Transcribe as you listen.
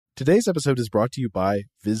Today's episode is brought to you by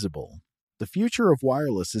Visible. The future of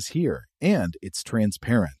wireless is here, and it's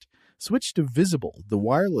transparent. Switch to Visible, the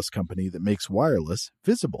wireless company that makes wireless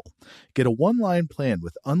visible. Get a one-line plan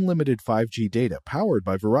with unlimited 5G data powered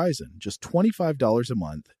by Verizon, just $25 a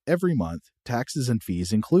month, every month, taxes and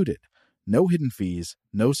fees included. No hidden fees,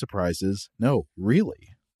 no surprises, no, really.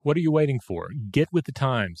 What are you waiting for? Get with the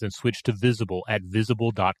times and switch to Visible at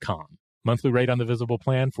Visible.com. Monthly rate on the Visible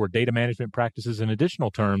plan for data management practices and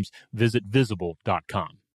additional terms, visit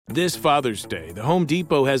Visible.com. This Father's Day, the Home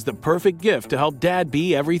Depot has the perfect gift to help Dad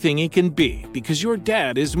be everything he can be, because your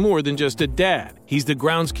dad is more than just a dad. He's the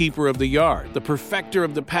groundskeeper of the yard, the perfecter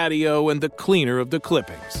of the patio, and the cleaner of the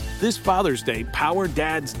clippings. This Father's Day, power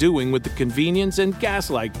Dad's doing with the convenience and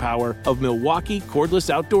gas-like power of Milwaukee cordless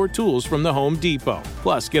outdoor tools from the Home Depot.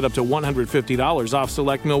 Plus, get up to $150 off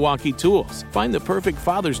select Milwaukee tools. Find the perfect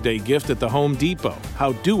Father's Day gift at the Home Depot.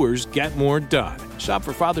 How doers get more done. Shop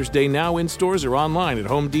for Father's Day now in stores or online at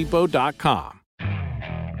HomeDepot.com.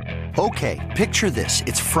 Okay, picture this.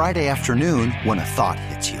 It's Friday afternoon when a thought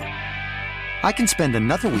hits you. I can spend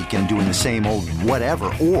another weekend doing the same old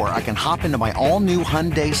whatever, or I can hop into my all-new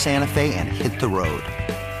Hyundai Santa Fe and hit the road.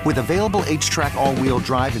 With available H-Track all-wheel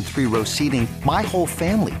drive and 3-row seating, my whole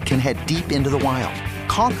family can head deep into the wild.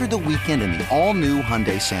 Conquer the weekend in the all-new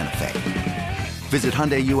Hyundai Santa Fe. Visit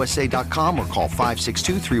HyundaiUSA.com or call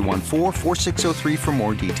 562-314-4603 for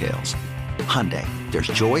more details. Hyundai, there's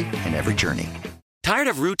joy in every journey. Tired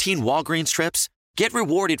of routine Walgreens trips? Get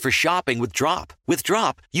rewarded for shopping with Drop. With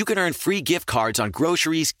Drop, you can earn free gift cards on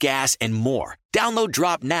groceries, gas, and more. Download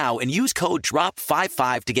Drop now and use code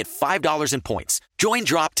DROP55 to get $5 in points. Join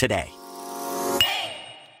Drop today.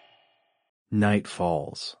 Night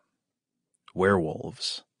falls.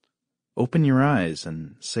 Werewolves. Open your eyes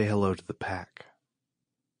and say hello to the pack.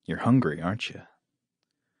 You're hungry, aren't you?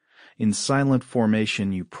 In silent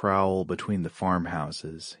formation, you prowl between the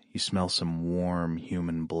farmhouses. You smell some warm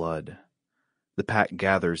human blood. The pack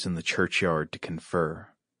gathers in the churchyard to confer.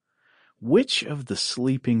 Which of the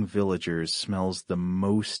sleeping villagers smells the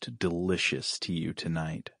most delicious to you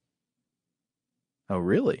tonight? Oh,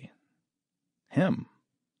 really? Him.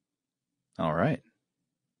 All right.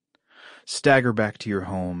 Stagger back to your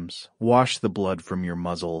homes, wash the blood from your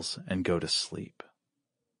muzzles, and go to sleep.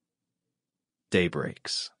 Day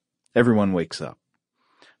breaks. Everyone wakes up.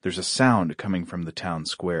 There's a sound coming from the town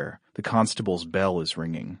square. The constable's bell is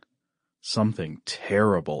ringing. Something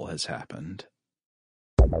terrible has happened.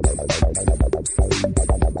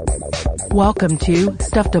 Welcome to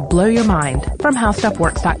Stuff to Blow Your Mind from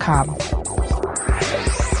HowStuffWorks.com.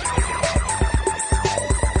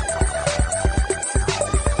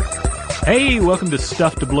 Hey, welcome to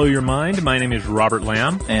Stuff to Blow Your Mind. My name is Robert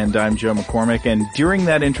Lamb. And I'm Joe McCormick, and during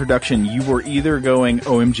that introduction, you were either going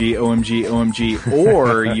OMG, OMG, OMG,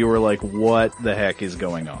 or you were like, what the heck is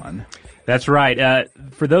going on? That's right.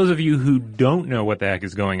 For those of you who don't know what the heck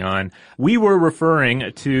is going on, we were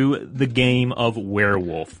referring to the game of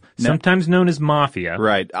Werewolf, sometimes known as Mafia.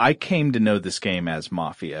 Right. I came to know this game as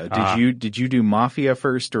Mafia. Did you do Mafia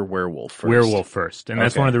first or Werewolf first? Werewolf first. And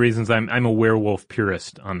that's Okay. one of the reasons I'm a werewolf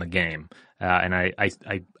purist on the game. And I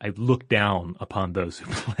look down upon those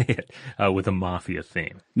who play it with a Mafia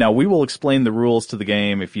theme. Now, we will explain the rules to the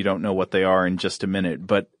game if you don't know what they are in just a minute,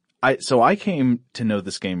 but I came to know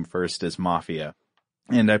this game first as Mafia,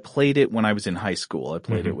 and I played it when I was in high school. I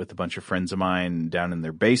played it with a bunch of friends of mine down in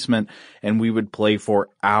their basement, and we would play for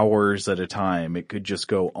hours at a time. It could just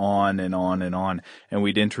go on and on and on, and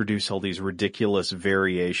we'd introduce all these ridiculous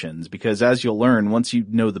variations, because as you'll learn, once you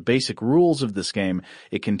know the basic rules of this game,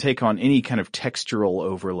 it can take on any kind of textural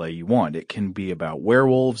overlay you want. It can be about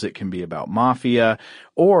werewolves, it can be about Mafia,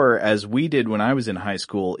 or, as we did when I was in high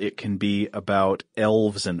school, it can be about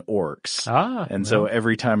elves and orcs. So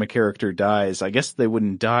every time a character dies, I guess they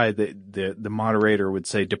wouldn't die, the moderator would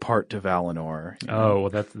say, "Depart to Valinor." You know? Oh, well,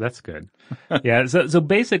 that's good. Yeah, so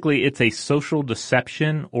basically it's a social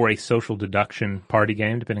deception or a social deduction party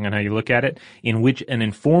game, depending on how you look at it, in which an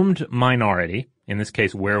informed minority, in this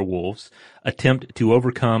case werewolves, attempt to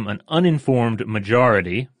overcome an uninformed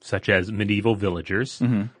majority, such as medieval villagers,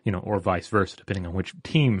 or vice versa, depending on which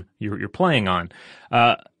team you're playing on.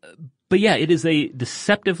 But yeah, it is a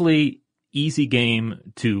deceptively easy game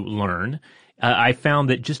to learn. I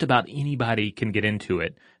found that just about anybody can get into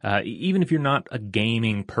it, even if you're not a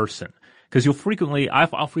gaming person. Because I'll frequently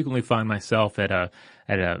find myself at a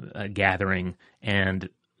gathering, and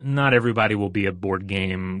not everybody will be a board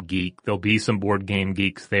game geek. There'll be some board game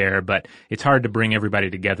geeks there, but it's hard to bring everybody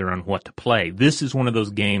together on what to play. This is one of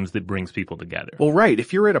those games that brings people together. Well, right.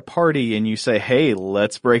 If you're at a party and you say, hey,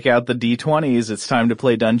 let's break out the D20s, it's time to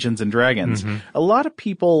play Dungeons and Dragons. Mm-hmm. A lot of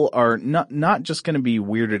people are not just going to be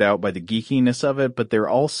weirded out by the geekiness of it, but they're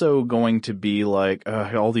also going to be like,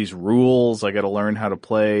 all these rules, I got to learn how to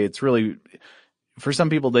play. It's really, for some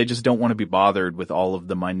people, they just don't want to be bothered with all of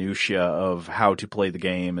the minutia of how to play the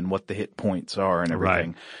game and what the hit points are and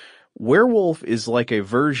everything. Right. Werewolf is like a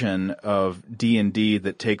version of D&D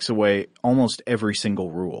that takes away almost every single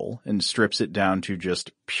rule and strips it down to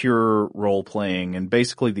just pure role-playing. And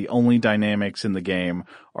basically the only dynamics in the game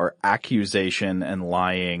are accusation and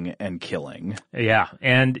lying and killing. Yeah.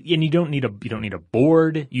 And you don't need a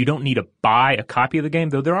board. You don't need to buy a copy of the game,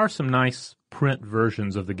 though there are some nice print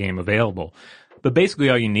versions of the game available. But basically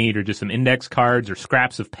all you need are just some index cards or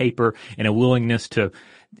scraps of paper and a willingness to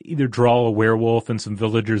either draw a werewolf and some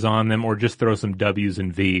villagers on them or just throw some W's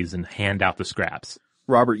and V's and hand out the scraps.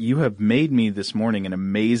 Robert, you have made me this morning an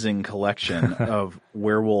amazing collection of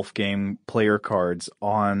werewolf game player cards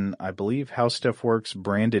on, I believe, How Stuff Works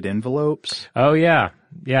branded envelopes. Oh, yeah.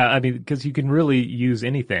 Yeah, I mean, because you can really use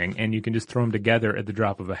anything and you can just throw them together at the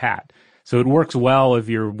drop of a hat. So it works well if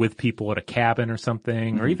you're with people at a cabin or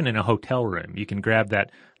something, or even in a hotel room. You can grab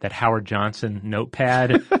that Howard Johnson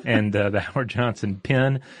notepad and the Howard Johnson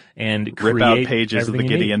pen and rip out pages of the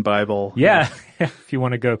Gideon Bible. Yeah, if you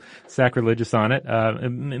want to go sacrilegious on it,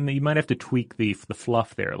 you might have to tweak the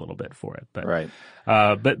fluff there a little bit for it. But, right.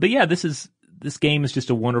 But yeah, this game is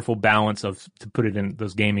just a wonderful balance of, to put it in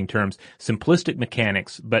those gaming terms, simplistic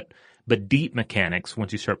mechanics, but deep mechanics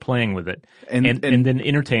once you start playing with it, and then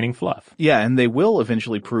entertaining fluff. Yeah, and they will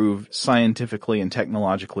eventually prove scientifically and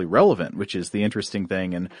technologically relevant, which is the interesting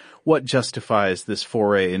thing and what justifies this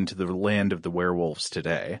foray into the land of the werewolves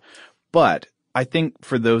today. But I think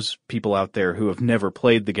for those people out there who have never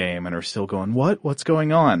played the game and are still going, what's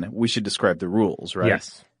going on? We should describe the rules, right?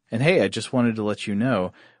 Yes. And hey, I just wanted to let you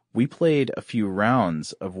know, we played a few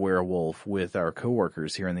rounds of Werewolf with our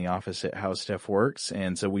coworkers here in the office at How Stuff Works,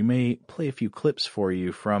 and so we may play a few clips for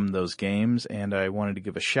you from those games, and I wanted to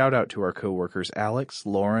give a shout out to our coworkers Alex,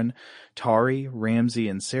 Lauren, Tari, Ramsey,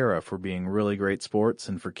 and Sarah for being really great sports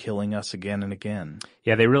and for killing us again and again.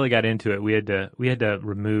 Yeah, they really got into it. We had to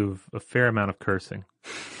remove a fair amount of cursing,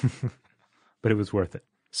 but it was worth it.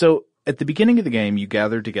 So at the beginning of the game, you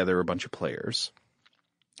gather together a bunch of players,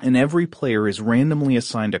 and every player is randomly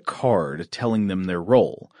assigned a card telling them their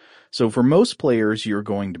role. So for most players, you're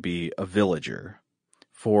going to be a villager.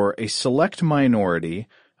 For a select minority,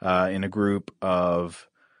 in a group of,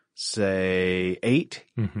 say, 8,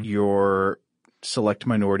 your select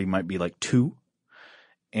minority might be like 2.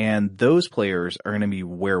 And those players are going to be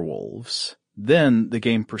werewolves. Then the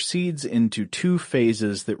game proceeds into 2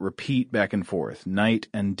 phases that repeat back and forth, night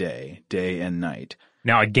and day and night.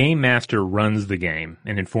 Now, a game master runs the game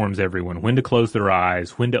and informs everyone when to close their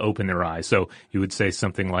eyes, when to open their eyes. So you would say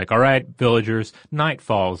something like, all right, villagers, night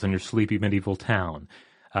falls in your sleepy medieval town.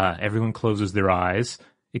 Everyone closes their eyes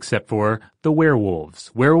except for the werewolves.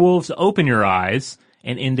 Werewolves, open your eyes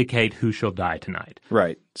and indicate who shall die tonight.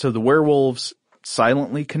 Right. So the werewolves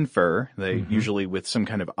silently confer, they usually with some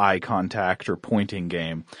kind of eye contact or pointing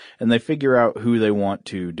game, and they figure out who they want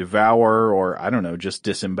to devour or, I don't know, just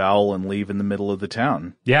disembowel and leave in the middle of the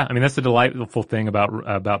town. Yeah, I mean, that's the delightful thing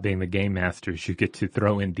about being the game masters. You get to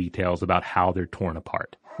throw in details about how they're torn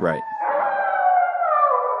apart. Right.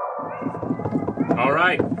 All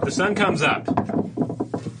right, the sun comes up.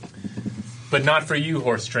 But not for you,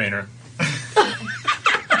 horse trainer.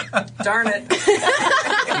 Darn it.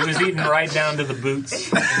 He was eaten right down to the boots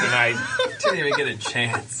in the night. Didn't even get a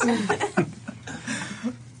chance.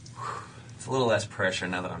 It's a little less pressure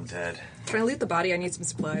now that I'm dead. Trying to loot the body, I need some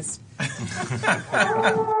supplies.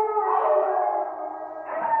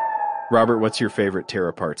 Robert, what's your favorite tear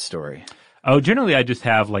apart story? Oh, generally I just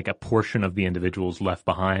have like a portion of the individuals left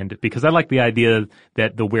behind because I like the idea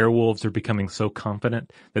that the werewolves are becoming so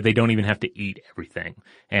confident that they don't even have to eat everything.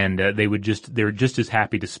 And they're just as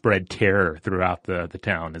happy to spread terror throughout the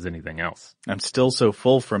town as anything else. I'm still so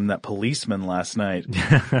full from that policeman last night.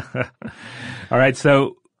 All right,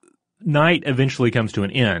 so night eventually comes to an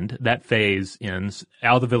end. That phase ends.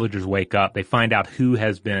 All the villagers wake up. They find out who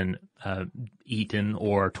has been eaten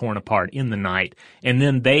or torn apart in the night, and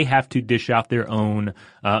then they have to dish out their own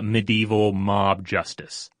medieval mob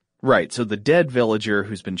justice. Right. So the dead villager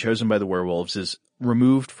who's been chosen by the werewolves is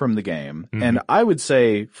removed from the game. Mm-hmm. And I would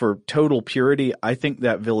say for total purity, I think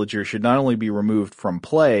that villager should not only be removed from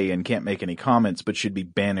play and can't make any comments, but should be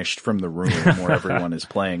banished from the room where everyone is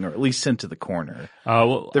playing, or at least sent to the corner.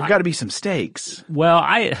 There've got to be some stakes. Well,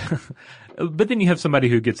 but then you have somebody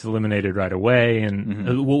who gets eliminated right away.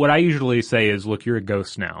 And what I usually say is, look, you're a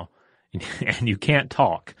ghost now. And you can't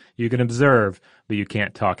talk. You can observe, but you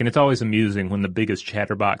can't talk. And it's always amusing when the biggest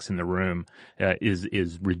chatterbox in the room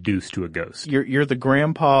is reduced to a ghost. You're the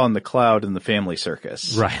grandpa on the cloud in the family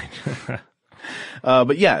circus. Right.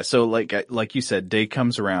 But yeah, so like you said, day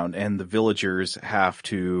comes around and the villagers have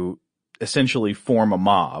to essentially form a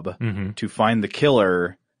mob to find the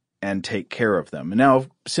killer and take care of them. Now,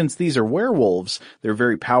 since these are werewolves, they're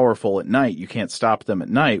very powerful at night. You can't stop them at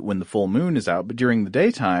night when the full moon is out, but during the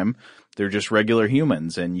daytime, they're just regular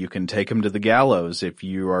humans, and you can take them to the gallows if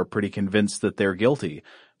you are pretty convinced that they're guilty.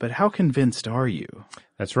 But how convinced are you?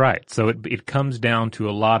 That's right. So it comes down to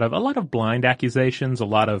a lot of blind accusations, a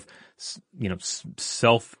lot of,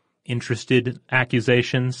 self-interested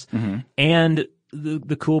accusations, and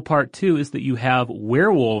the cool part too is that you have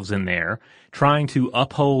werewolves in there trying to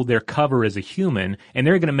uphold their cover as a human, and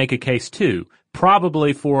they're going to make a case too,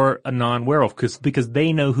 probably for a non-werewolf, because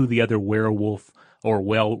they know who the other werewolf or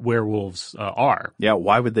werewolves are. Yeah,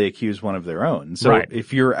 why would they accuse one of their own? So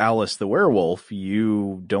if you're Alice the werewolf,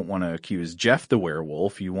 you don't want to accuse Jeff the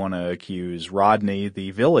werewolf. You want to accuse Rodney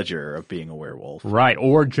the villager of being a werewolf. Right,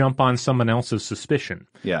 or jump on someone else's suspicion.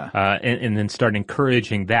 Yeah. And then start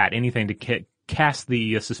encouraging that, anything to cast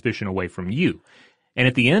the suspicion away from you. And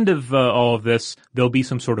at the end of all of this, there'll be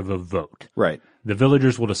some sort of a vote. Right. The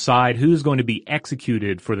villagers will decide who's going to be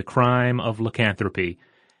executed for the crime of lycanthropy.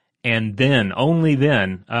 And then, only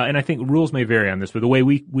then, and I think rules may vary on this, but the way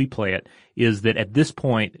we play it is that at this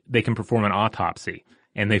point, they can perform an autopsy,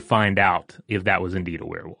 and they find out if that was indeed a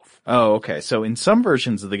werewolf. Oh, okay. So in some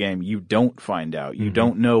versions of the game, you don't find out. You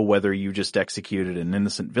don't know whether you just executed an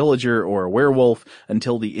innocent villager or a werewolf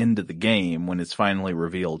until the end of the game when it's finally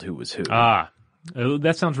revealed who was who.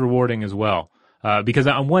 That sounds rewarding as well. Because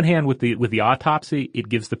on one hand, with the autopsy, it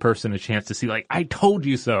gives the person a chance to see, like, I told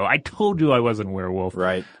you so. I told you I wasn't a werewolf.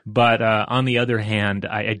 Right. But on the other hand,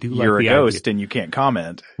 I do like the idea. You're a ghost and you can't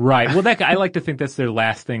comment. Right. Well, I like to think that's their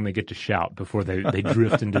last thing they get to shout before they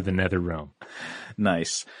drift into the nether realm.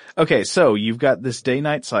 Nice. Okay, so you've got this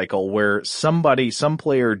day-night cycle where some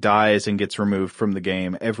player dies and gets removed from the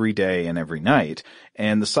game every day and every night,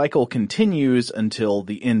 and the cycle continues until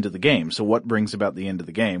the end of the game. So what brings about the end of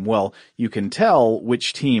the game? Well, you can tell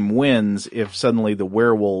which team wins if suddenly the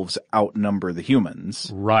werewolves outnumber the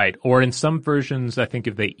humans. Right. Or in some versions, I think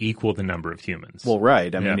if they equal the number of humans. Well,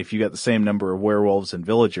 right. I mean, if you got the same number of werewolves and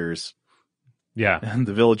villagers,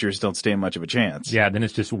 the villagers don't stand much of a chance. Yeah, then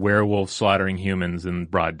it's just werewolves slaughtering humans in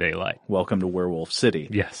broad daylight. Welcome to Werewolf City.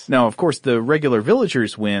 Yes. Now, of course, the regular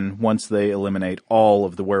villagers win once they eliminate all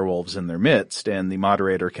of the werewolves in their midst, and the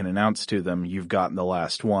moderator can announce to them, you've gotten the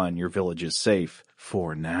last one, your village is safe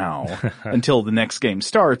for now, until the next game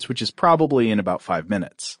starts, which is probably in about 5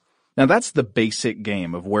 minutes. Now, that's the basic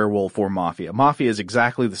game of Werewolf or Mafia. Mafia is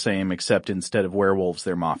exactly the same, except instead of werewolves,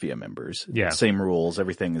 they're Mafia members. Yeah. Same rules,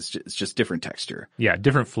 everything is just different texture. Yeah,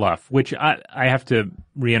 different fluff, which I have to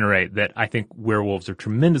reiterate that I think werewolves are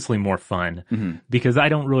tremendously more fun because I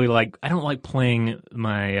don't like playing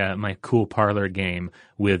my cool parlor game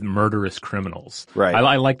with murderous criminals. Right.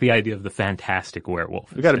 I like the idea of the fantastic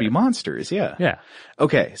werewolf. We've got to be monsters, yeah. Yeah.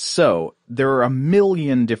 Okay, so there are a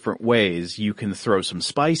million different ways you can throw some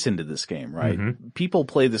spice into this game, right? People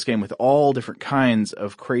play this game with all different kinds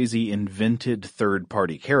of crazy invented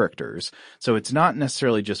third-party characters. So it's not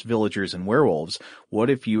necessarily just villagers and werewolves.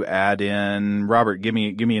 What if you add in, Robert, give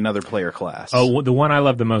me another player class. Oh, the one I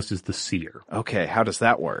love the most is the Seer. Okay, how does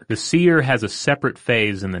that work? The Seer has a separate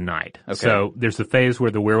phase in the night. Okay. So there's the phase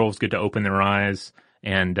where the werewolves get to open their eyes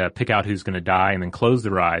and pick out who's going to die and then close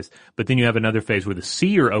their eyes. But then you have another phase where the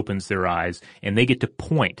Seer opens their eyes and they get to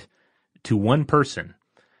point to one person,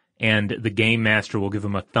 and the game master will give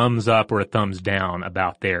them a thumbs up or a thumbs down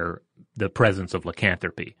about the presence of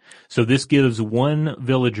lycanthropy. So this gives one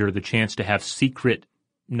villager the chance to have secret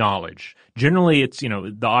knowledge. Generally, it's,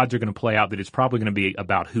 the odds are going to play out that it's probably going to be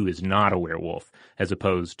about who is not a werewolf as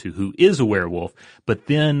opposed to who is a werewolf. But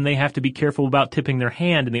then they have to be careful about tipping their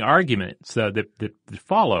hand in the arguments that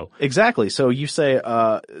follow. Exactly. So you say,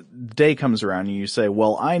 day comes around and you say,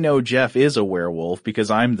 well, I know Jeff is a werewolf because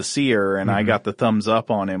I'm the Seer and I got the thumbs up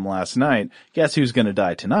on him last night. Guess who's going to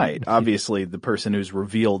die tonight? Obviously, the person who's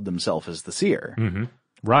revealed themselves as the Seer.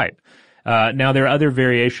 Right. Now, there are other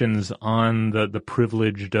variations on the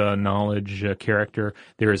privileged knowledge character.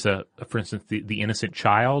 There is, for instance, the innocent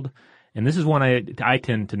child. And this is one I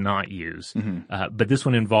tend to not use. But this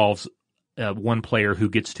one involves one player who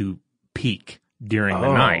gets to peek during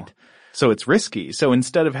the night. So it's risky. So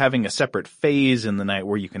instead of having a separate phase in the night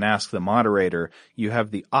where you can ask the moderator, you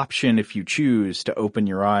have the option, if you choose, to open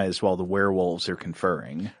your eyes while the werewolves are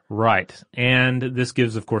conferring. Right. And this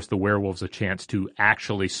gives, of course, the werewolves a chance to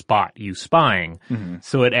actually spot you spying.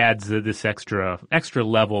 So it adds this extra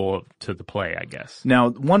level to the play, I guess. Now,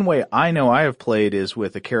 one way I know I have played is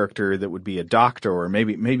with a character that would be a doctor, or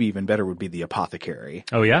maybe even better would be the apothecary.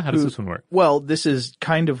 Oh, yeah? How does this one work? Well, this is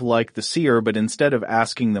kind of like the seer, but instead of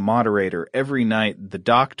asking the moderator, every night the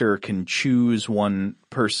doctor can choose one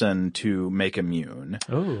person to make immune.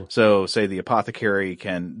 Oh. So say the apothecary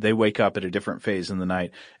they wake up at a different phase in the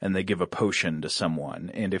night and they give a potion to someone.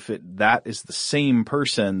 And if that is the same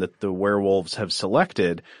person that the werewolves have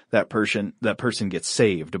selected, that person gets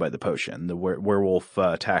saved by the potion. The werewolf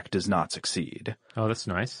attack does not succeed. Oh, that's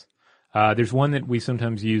nice. There's one that we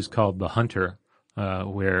sometimes use called the hunter.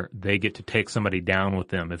 Where they get to take somebody down with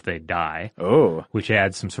them if they die. Oh. Which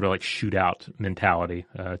adds some sort of like shootout mentality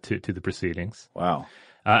to the proceedings. Wow.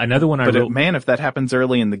 Another one man, if that happens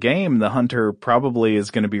early in the game, the hunter probably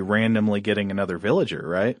is going to be randomly getting another villager,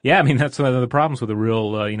 right? Yeah, I mean, that's one of the problems with a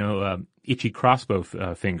real, itchy crossbow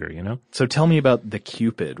finger, you know? So tell me about the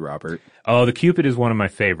Cupid, Robert. Oh, the Cupid is one of my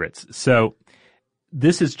favorites. So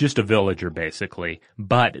this is just a villager, basically,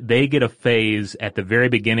 but they get a phase at the very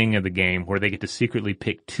beginning of the game where they get to secretly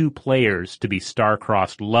pick two players to be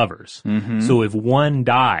star-crossed lovers. So if one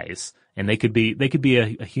dies, and they could be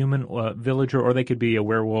a human villager, or they could be a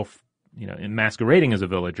werewolf, masquerading as a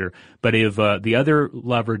villager. But if the other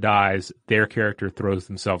lover dies, their character throws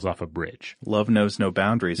themselves off a bridge. Love knows no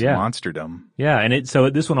boundaries. Yeah. Monsterdom. Yeah, and so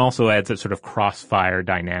this one also adds that sort of crossfire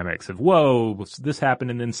dynamics of, whoa, this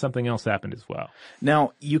happened and then something else happened as well.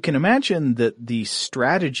 Now, you can imagine that the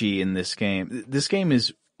strategy in this game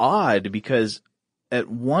is odd because at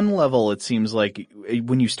one level, it seems like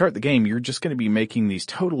when you start the game, you're just going to be making these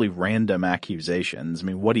totally random accusations. I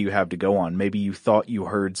mean, what do you have to go on? Maybe you thought you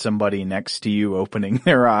heard somebody next to you opening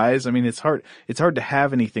their eyes. I mean, it's hard to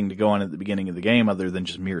have anything to go on at the beginning of the game other than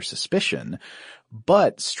just mere suspicion.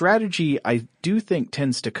 But strategy, I do think,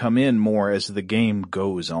 tends to come in more as the game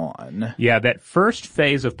goes on. Yeah, that first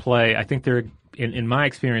phase of play, I think in my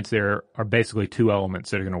experience, there are basically two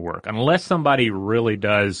elements that are going to work. Unless somebody really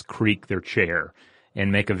does creak their chair and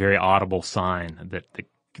make a very audible sign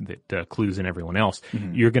that clues in everyone else,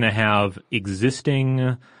 you're going to have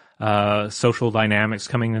existing social dynamics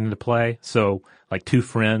coming into play. So, like two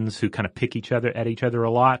friends who kind of pick at each other a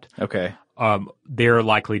lot. Okay. They're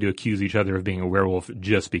likely to accuse each other of being a werewolf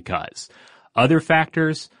just because. Other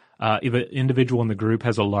factors, if an individual in the group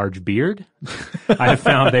has a large beard, I have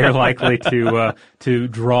found they're likely to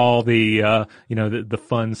draw the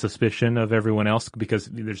fun suspicion of everyone else because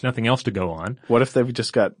there's nothing else to go on. What if they've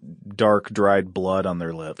just got dark, dried blood on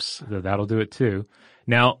their lips? That'll do it too.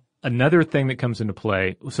 Now, another thing that comes into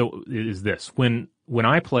play, is this. When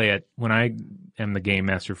I play it, when I am the game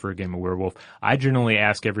master for a game of werewolf, I generally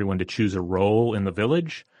ask everyone to choose a role in the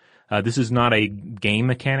village. This is not a game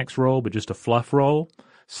mechanics role, but just a fluff role.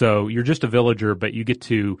 So you're just a villager, but you get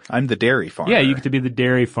to... I'm the dairy farmer. Yeah, you get to be the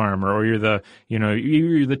dairy farmer, or you're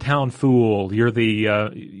the town fool, you're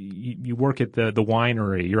you work at the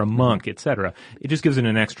winery, you're a monk, etc. It just gives it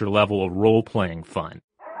an extra level of role-playing fun.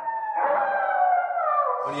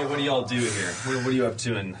 What do y'all do here? What are you up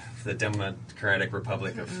to in the Democratic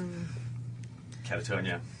Republic of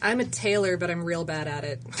Catatonia? I'm a tailor, but I'm real bad at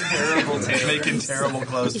it. Terrible tailor. Making terrible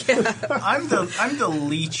clothes. Yeah. I'm the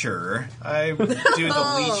leecher. I do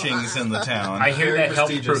the leechings in the town. I hear that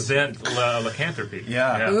helps prevent lycanthropy.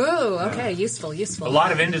 Yeah. Ooh, okay, useful. A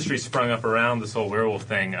lot of industries sprung up around this whole werewolf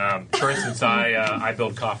thing. For instance, I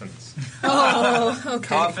build coffins. Oh, okay.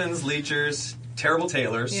 Coffins, leechers, terrible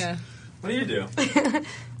tailors. Yeah. What do you do?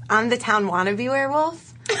 I'm the town wannabe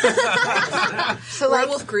werewolf. So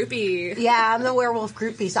werewolf groupie. Yeah, I'm the werewolf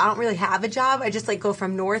groupie, so I don't really have a job. I just go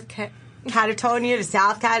from North Catatonia to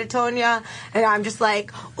South Catatonia, and I'm just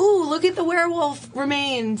like, ooh, look at the werewolf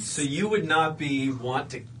remains. So you would not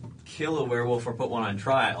want to kill a werewolf or put one on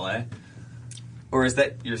trial, eh? Or is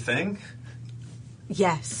that your thing?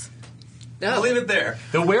 Yes. No. I'll leave it there.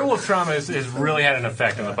 The werewolf trauma has really had an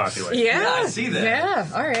effect on the population. Yeah, I see that. Yeah,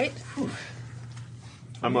 all right.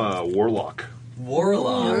 I'm a warlock.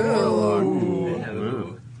 Warlock. Ooh.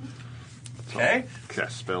 Ooh. Okay.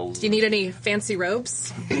 Cast spells. Do you need any fancy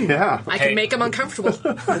robes? Yeah. I can make them uncomfortable.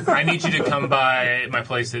 I need you to come by my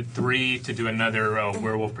place at 3 to do another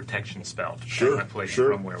werewolf protection spell. To Sure, protect my place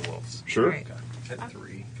sure. from werewolves. Sure. Right. At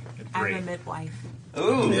 3. I'm a midwife.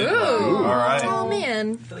 Ooh. Ooh. All right. Oh,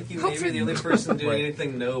 man. I feel like you may be the only person doing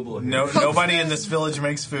anything noble here. Nobody in this village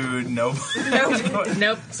makes food. Nope.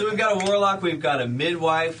 So we've got a warlock, we've got a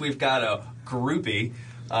midwife, we've got a groupie,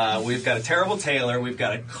 we've got a terrible tailor, we've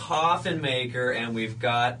got a coffin maker, and we've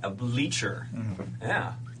got a bleacher. Mm-hmm.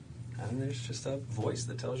 Yeah. And there's just a voice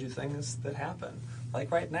that tells you things that happen. Like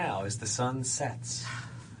right now, as the sun sets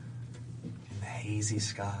in the hazy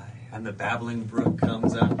sky and the babbling brook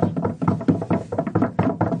comes up.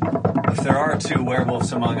 If there are 2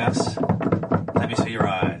 werewolves among us, let me see your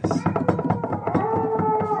eyes.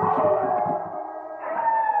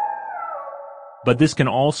 But this can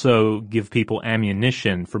also give people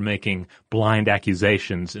ammunition for making blind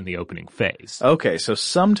accusations in the opening phase. Okay, so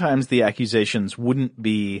sometimes the accusations wouldn't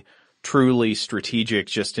be truly strategic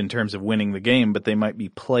just in terms of winning the game, but they might be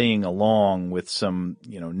playing along with some,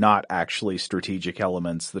 not actually strategic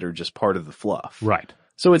elements that are just part of the fluff. Right.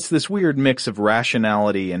 So it's this weird mix of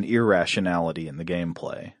rationality and irrationality in the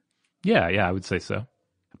gameplay. Yeah, I would say so.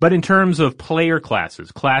 But in terms of player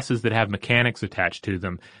classes that have mechanics attached to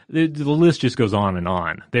them, the list just goes on and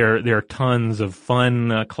on. There are tons of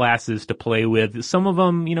fun classes to play with. Some of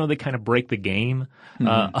them, they kind of break the game,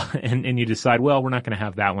 and you decide, well, we're not going to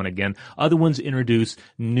have that one again. Other ones introduce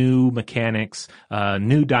new mechanics,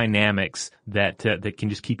 new dynamics that can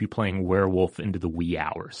just keep you playing werewolf into the wee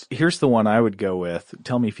hours. Here's the one I would go with.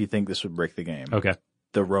 Tell me if you think this would break the game. Okay.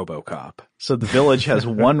 The RoboCop. So the village has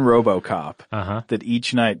one RoboCop that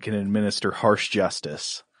each night can administer harsh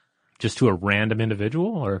justice. Just to a random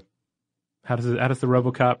individual, or how does the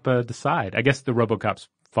RoboCop decide? I guess the RoboCop's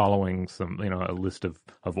following some, a list of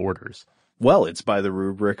orders. Well, it's by the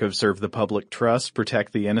rubric of serve the public trust,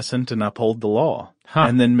 protect the innocent, and uphold the law. Huh.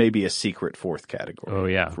 And then maybe a secret 4th category. Oh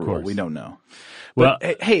yeah, of course. We don't know. Well,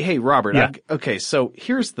 but, hey, Robert. Yeah. Okay, so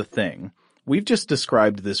here's the thing. We've just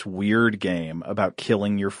described this weird game about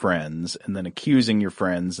killing your friends and then accusing your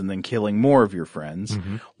friends and then killing more of your friends.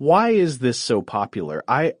 Mm-hmm. Why is this so popular?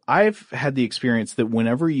 I've had the experience that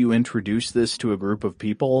whenever you introduce this to a group of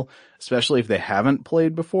people, especially if they haven't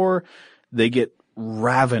played before, they get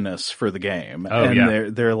ravenous for the game. Oh, and yeah.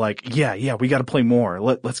 they're like, yeah, we got to play more.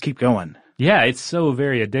 Let's keep going. Yeah, it's so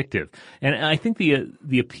very addictive. And I think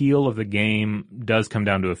the appeal of the game does come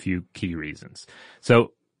down to a few key reasons.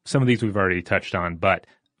 So some of these we've already touched on, but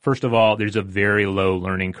first of all, there's a very low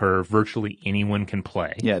learning curve. Virtually anyone can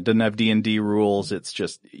play. Yeah, it doesn't have D&D rules. It's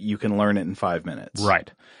just you can learn it in 5 minutes.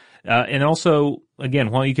 Right. And also, again,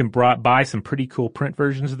 while you can buy some pretty cool print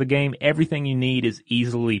versions of the game, everything you need is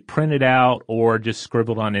easily printed out or just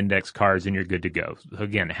scribbled on index cards and you're good to go.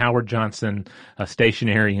 Again, Howard Johnson,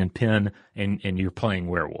 stationery and pen, and you're playing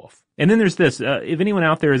werewolf. And then there's this. If anyone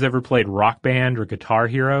out there has ever played Rock Band or Guitar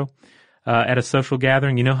Hero, at a social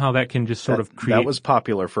gathering, you know how that can just sort of create... That was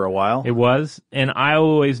popular for a while. It was. And I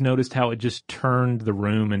always noticed how it just turned the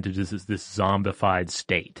room into just this zombified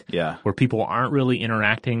state. Yeah. Where people aren't really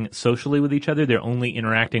interacting socially with each other. They're only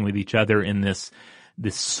interacting with each other in this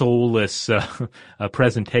soulless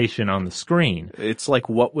presentation on the screen. It's like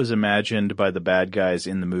what was imagined by the bad guys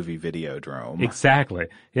in the movie Videodrome. Exactly.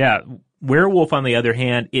 Yeah. Werewolf, on the other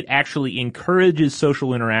hand, it actually encourages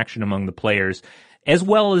social interaction among the players, as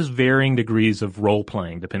well as varying degrees of role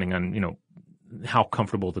playing, depending on, how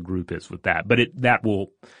comfortable the group is with that. But that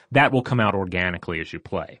will come out organically as you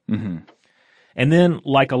play. Mm-hmm. And then,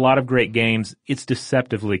 like a lot of great games, it's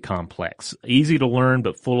deceptively complex. Easy to learn,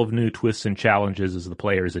 but full of new twists and challenges as the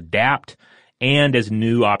players adapt and as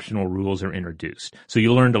new optional rules are introduced. So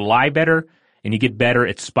you learn to lie better, and you get better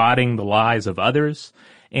at spotting the lies of others.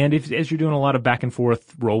 And as you're doing a lot of back and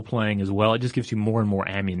forth role playing as well, it just gives you more and more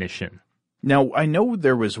ammunition. Now, I know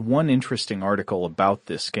there was one interesting article about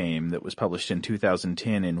this game that was published in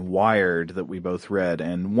 2010 in Wired that we both read,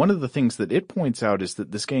 and one of the things that it points out is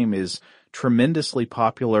that this game is tremendously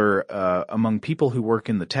popular among people who work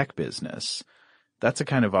in the tech business. That's a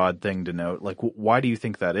kind of odd thing to note. Like, why do you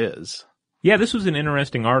think that is? Yeah, this was an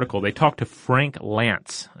interesting article. They talked to Frank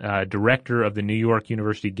Lantz, director of the New York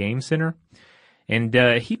University Game Center. And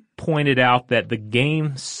he pointed out that the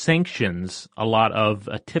game sanctions a lot of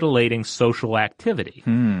titillating social activity.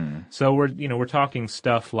 So we're talking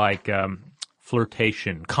stuff like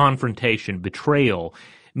flirtation, confrontation, betrayal,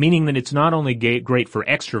 meaning that it's not only great for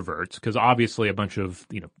extroverts, because obviously a bunch of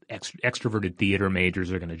extroverted theater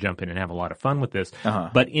majors are going to jump in and have a lot of fun with this,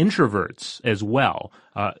 but introverts as well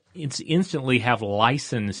instantly have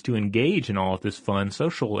license to engage in all of this fun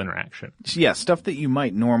social interaction. Yeah, stuff that you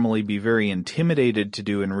might normally be very intimidated to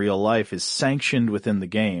do in real life is sanctioned within the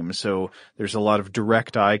game. So there's a lot of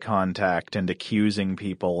direct eye contact and accusing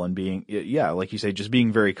people and being, like you say, just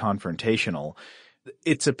being very confrontational.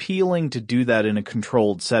 It's appealing to do that in a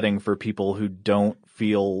controlled setting for people who don't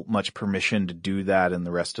feel much permission to do that in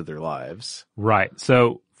the rest of their lives. Right.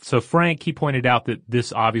 So Frank, he pointed out that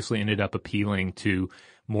this obviously ended up appealing to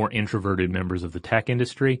more introverted members of the tech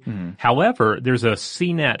industry. However, there's a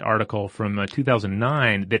CNET article from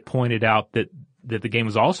 2009 that pointed out that the game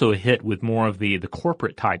was also a hit with more of the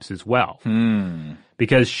corporate types as well.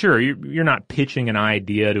 Because sure, you're not pitching an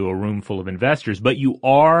idea to a room full of investors, but you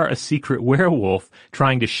are a secret werewolf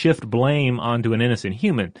trying to shift blame onto an innocent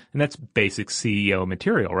human. And that's basic CEO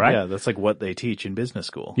material, right? Yeah, that's like what they teach in business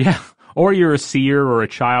school. Yeah. Or you're a seer or a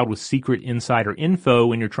child with secret insider info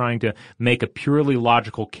when you're trying to make a purely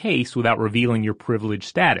logical case without revealing your privileged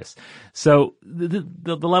status. So the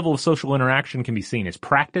level of social interaction can be seen as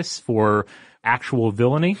practice for actual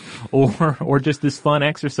villainy or just this fun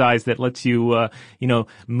exercise that lets you,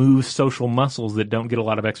 move social muscles that don't get a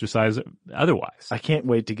lot of exercise otherwise. I can't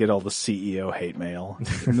wait to get all the CEO hate mail.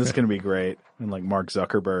 And this is going to be great. And like Mark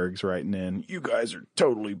Zuckerberg's writing in, you guys are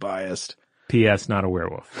totally biased. P.S. Not a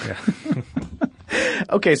werewolf. Yeah.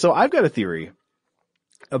 Okay, so I've got a theory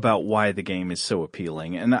about why the game is so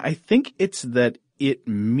appealing. And I think it's that it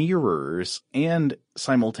mirrors and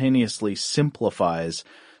simultaneously simplifies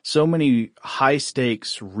so many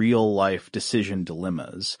high-stakes, real-life decision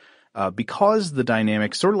dilemmas, because the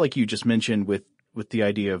dynamic, sort of like you just mentioned with the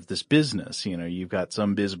idea of this business, you've got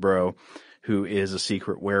some bizbro who is a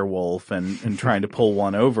secret werewolf and trying to pull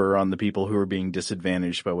one over on the people who are being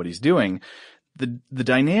disadvantaged by what he's doing. The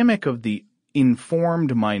dynamic of the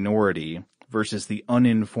informed minority versus the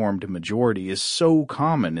uninformed majority is so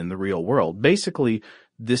common in the real world. Basically,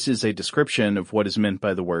 this is a description of what is meant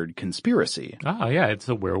by the word conspiracy. Ah, yeah, it's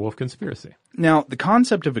a werewolf conspiracy. Now, the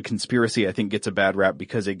concept of a conspiracy, I think, gets a bad rap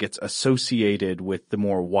because it gets associated with the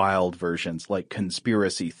more wild versions, like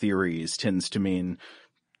conspiracy theories tends to mean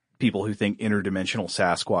people who think interdimensional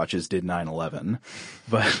Sasquatches did 9/11.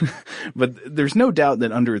 But there's no doubt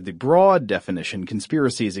that under the broad definition,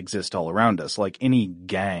 conspiracies exist all around us. Like any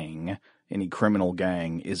gang, any criminal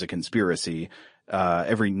gang is a conspiracy.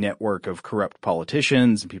 Every network of corrupt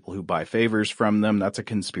politicians and people who buy favors from them, that's a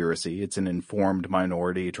conspiracy. It's an informed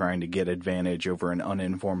minority trying to get advantage over an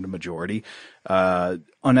uninformed majority.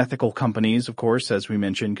 Unethical companies, of course, as we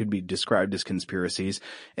mentioned, could be described as conspiracies.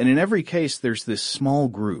 And in every case, there's this small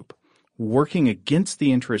group working against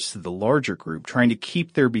the interests of the larger group, trying to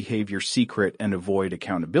keep their behavior secret and avoid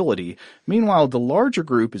accountability. Meanwhile, the larger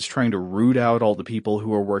group is trying to root out all the people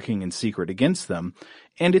who are working in secret against them.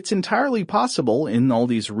 And it's entirely possible in all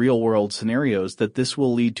these real-world scenarios that this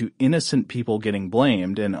will lead to innocent people getting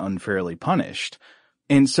blamed and unfairly punished.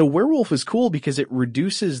 And so Werewolf is cool because it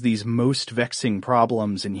reduces these most vexing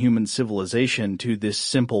problems in human civilization to this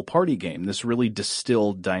simple party game, this really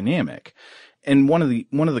distilled dynamic. And one of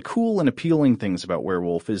the cool and appealing things about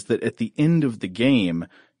Werewolf is that at the end of the game,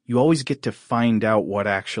 you always get to find out what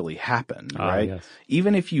actually happened, right? Yes.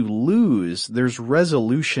 Even if you lose, there's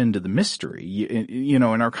resolution to the mystery. You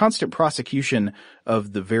know, in our constant prosecution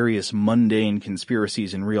of the various mundane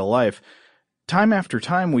conspiracies in real life, time after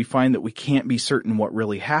time we find that we can't be certain what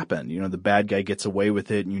really happened. You know, the bad guy gets away with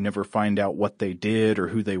it and you never find out what they did or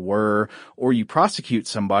who they were, or you prosecute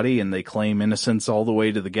somebody and they claim innocence all the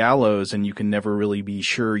way to the gallows and you can never really be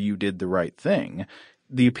sure you did the right thing.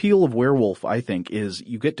 The appeal of Werewolf, I think, is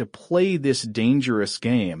you get to play this dangerous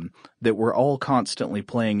game that we're all constantly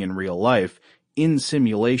playing in real life in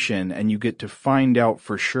simulation, and you get to find out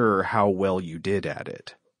for sure how well you did at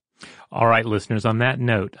it. All right, listeners, on that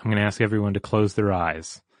note, I'm going to ask everyone to close their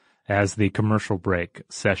eyes as the commercial break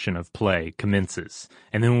session of play commences.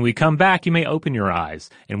 And then when we come back, you may open your eyes,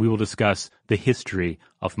 and we will discuss the history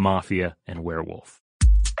of Mafia and Werewolf.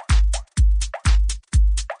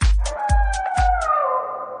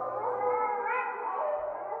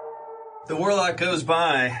 The Warlock goes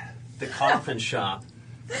by the coffin shop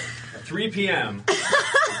at 3 p.m.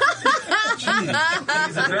 Jeez,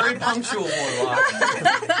 he's a very punctual Warlock.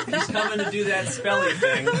 He's coming to do that spelly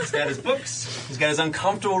thing. He's got his books. He's got his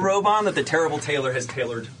uncomfortable robe on that the terrible tailor has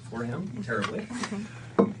tailored for him, terribly.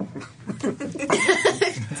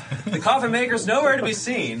 The coffin maker's nowhere to be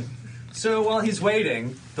seen. So while he's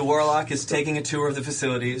waiting, the Warlock is taking a tour of the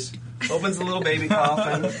facilities, Opens a little baby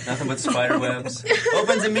coffin, nothing but spider webs.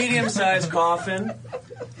 Opens a medium-sized coffin,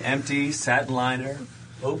 empty, satin liner.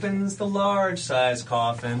 Opens the large-sized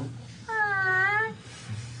coffin.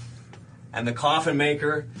 And the coffin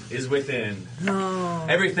maker is within. No.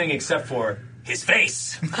 Everything except for his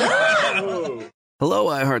face. Hello,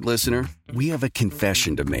 iHeart listener. We have a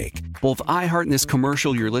confession to make. Both iHeart and this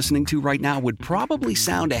commercial you're listening to right now would probably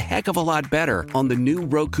sound a heck of a lot better on the new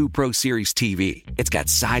Roku Pro Series TV. It's got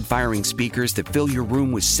side-firing speakers that fill your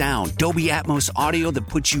room with sound, Dolby Atmos audio that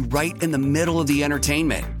puts you right in the middle of the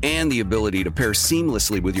entertainment, and the ability to pair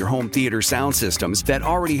seamlessly with your home theater sound systems that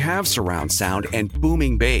already have surround sound and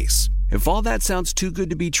booming bass. If all that sounds too good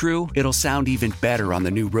to be true, it'll sound even better on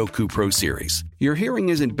the new Roku Pro Series. Your hearing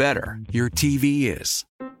isn't better, your TV is.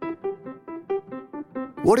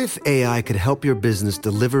 What if AI could help your business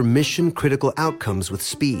deliver mission-critical outcomes with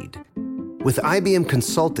speed? With IBM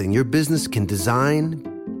Consulting, your business can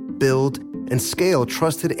design, build, and scale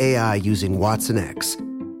trusted AI using Watson X,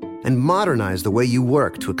 and modernize the way you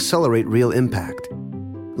work to accelerate real impact.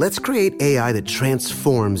 Let's create AI that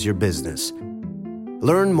transforms your business.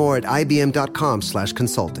 Learn more at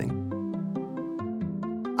ibm.com/consulting.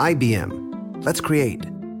 IBM. Let's create.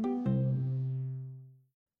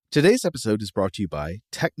 Today's episode is brought to you by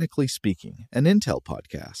Technically Speaking, an Intel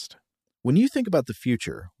podcast. When you think about the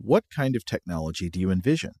future, what kind of technology do you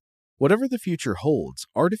envision? Whatever the future holds,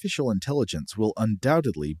 artificial intelligence will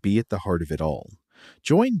undoubtedly be at the heart of it all.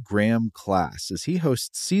 Join Graham Class as he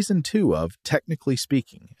hosts Season 2 of Technically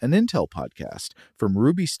Speaking, an Intel podcast from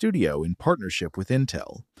Ruby Studio in partnership with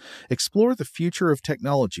Intel. Explore the future of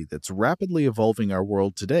technology that's rapidly evolving our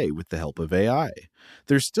world today with the help of AI.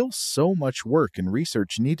 There's still so much work and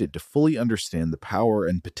research needed to fully understand the power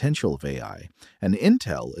and potential of AI, and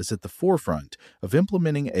Intel is at the forefront of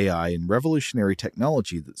implementing AI in revolutionary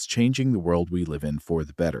technology that's changing the world we live in for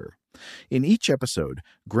the better. In each episode,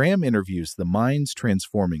 Graham interviews the minds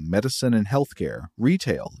transforming medicine and healthcare,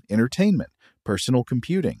 retail, entertainment, personal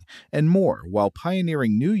computing, and more while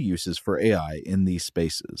pioneering new uses for AI in these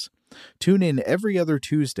spaces. Tune in every other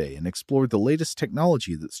Tuesday and explore the latest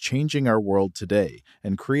technology that's changing our world today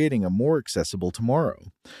and creating a more accessible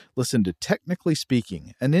tomorrow. Listen to Technically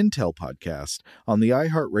Speaking, an Intel podcast on the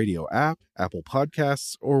iHeartRadio app, Apple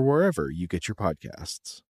Podcasts, or wherever you get your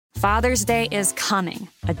podcasts. Father's Day is coming,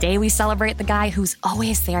 a day we celebrate the guy who's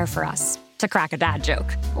always there for us. To crack a dad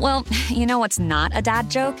joke. Well, you know what's not a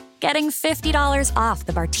dad joke? Getting $50 off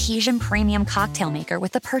the Bartesian Premium Cocktail Maker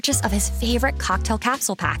with the purchase of his favorite cocktail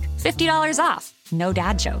capsule pack. $50 off. No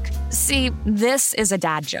dad joke. See, this is a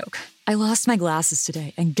dad joke. I lost my glasses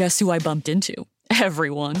today, and guess who I bumped into?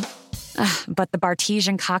 Everyone. But the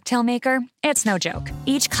Bartesian Cocktail Maker, it's no joke.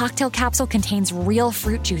 Each cocktail capsule contains real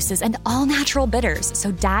fruit juices and all-natural bitters,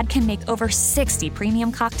 so Dad can make over 60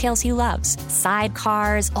 premium cocktails he loves.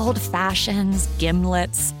 Sidecars, old fashions,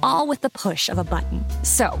 gimlets, all with the push of a button.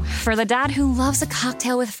 So, for the dad who loves a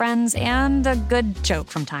cocktail with friends and a good joke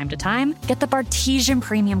from time to time, get the Bartesian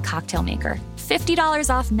Premium Cocktail Maker. $50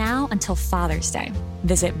 off now until Father's Day.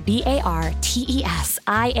 Visit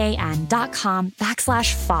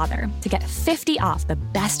BARTESIAN.com/father to get 50 off the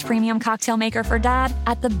best premium cocktail maker for dad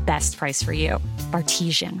at the best price for you.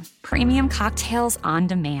 Bartesian. Premium cocktails on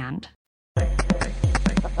demand. The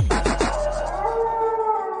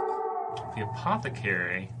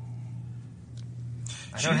apothecary.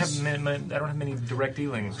 I don't have many direct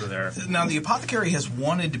dealings with her. Now, the apothecary has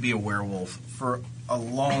wanted to be a werewolf for a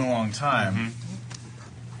long, long time. Mm-hmm.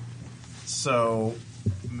 So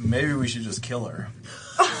maybe we should just kill her.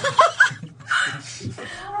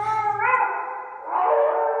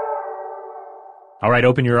 All right,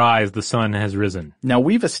 open your eyes. The sun has risen. Now,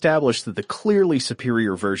 we've established that the clearly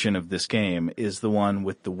superior version of this game is the one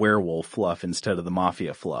with the werewolf fluff instead of the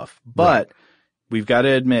mafia fluff. But we've got to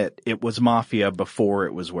admit, it was mafia before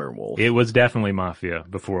it was werewolf. It was definitely mafia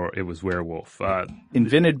before it was werewolf.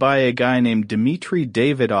 Invented by a guy named Dmitry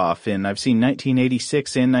Davidoff in, I've seen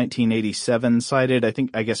 1986 and 1987 cited.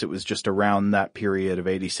 I guess it was just around that period of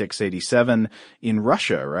 86, 87 in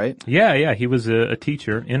Russia, right? Yeah. He was a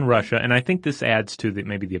teacher in Russia, and I think this adds to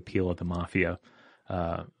maybe the appeal of the mafia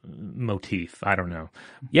motif. I don't know.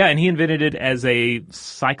 Yeah, and he invented it as a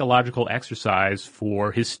psychological exercise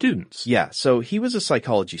for his students. Yeah, so he was a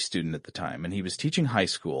psychology student at the time, and he was teaching high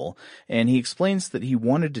school, and he explains that he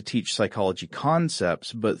wanted to teach psychology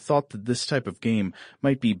concepts, but thought that this type of game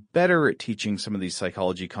might be better at teaching some of these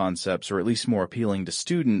psychology concepts, or at least more appealing to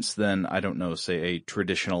students than, I don't know, say a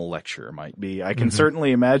traditional lecture might be. I can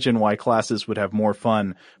certainly imagine why classes would have more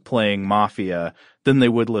fun playing Mafia than they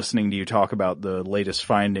would listening to you talk about the latest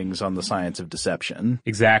findings on the science of deception.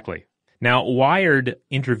 Exactly. Now, Wired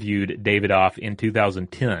interviewed Davidoff in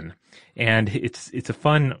 2010, and it's a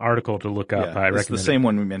fun article to look up. I recommend it's the same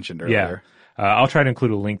one we mentioned earlier. Yeah. I'll try to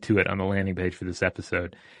include a link to it on the landing page for this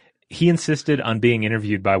episode. He insisted on being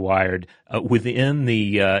interviewed by Wired within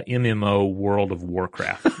the MMO World of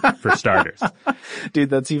Warcraft, for starters. Dude,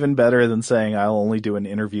 that's even better than saying I'll only do an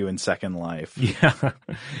interview in Second Life. Yeah.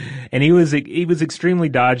 And he was extremely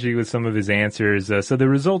dodgy with some of his answers. So the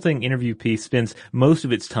resulting interview piece spends most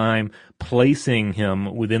of its time placing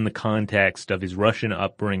him within the context of his Russian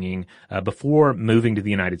upbringing before moving to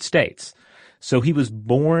the United States. So he was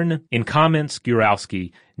born in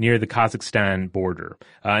Kamensk-Uralsky near the Kazakhstan border.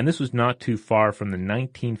 And this was not too far from the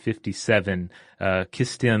 1957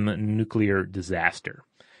 Kyshtym nuclear disaster.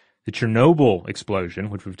 The Chernobyl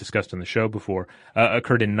explosion, which we've discussed on the show before,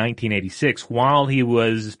 occurred in 1986 while he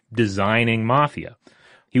was designing Mafia.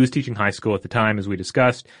 He was teaching high school at the time, as we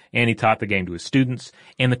discussed, and he taught the game to his students.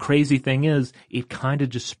 And the crazy thing is, it kind of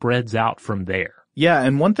just spreads out from there. Yeah,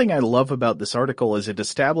 and one thing I love about this article is it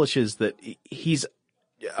establishes that he's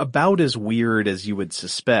about as weird as you would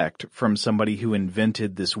suspect from somebody who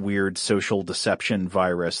invented this weird social deception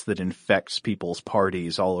virus that infects people's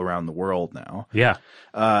parties all around the world now. Yeah.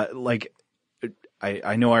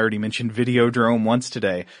 I know I already mentioned Videodrome once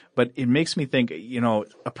today, but it makes me think,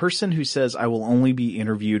 a person who says I will only be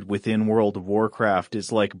interviewed within World of Warcraft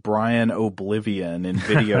is like Brian Oblivion in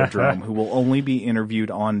Videodrome, who will only be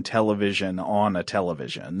interviewed on television on a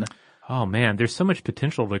television. Oh man, there's so much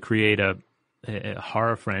potential to create a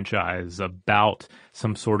horror franchise about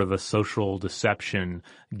some sort of a social deception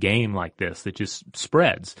game like this that just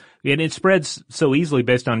spreads. And it spreads so easily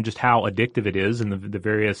based on just how addictive it is and the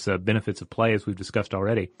various benefits of play, as we've discussed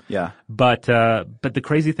already. Yeah. But the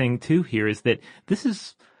crazy thing too here is that this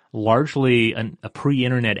is largely a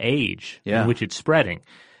pre-internet age in which it's spreading.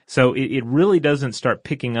 So it really doesn't start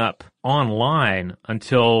picking up online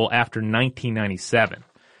until after 1997.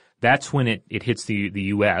 That's when it hits the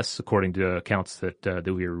U.S., according to accounts that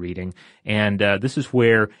we were reading. And this is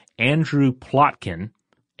where Andrew Plotkin,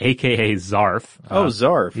 a.k.a. Zarf.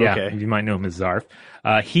 Zarf, yeah, okay. You might know him as Zarf.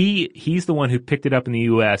 He's the one who picked it up in the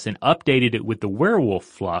U.S. and updated it with the werewolf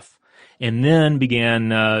fluff and then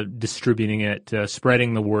began distributing it,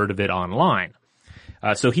 spreading the word of it online.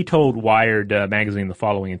 So he told Wired magazine the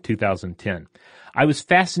following in 2010. I was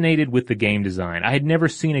fascinated with the game design. I had never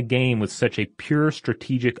seen a game with such a pure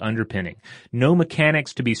strategic underpinning. No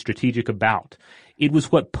mechanics to be strategic about. It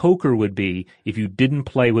was what poker would be if you didn't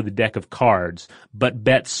play with a deck of cards, but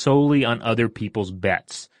bet solely on other people's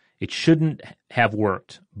bets. It shouldn't have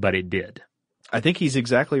worked, but it did. I think he's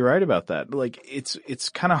exactly right about that. Like, it's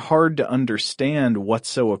kind of hard to understand what's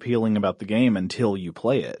so appealing about the game until you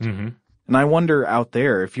play it. Mm-hmm. And I wonder out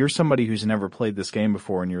there, if you're somebody who's never played this game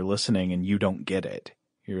before and you're listening and you don't get it,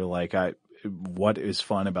 you're like, what is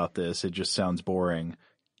fun about this? It just sounds boring.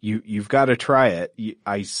 You've got to try it.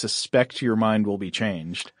 I suspect your mind will be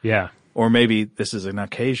changed. Yeah. Or maybe this is an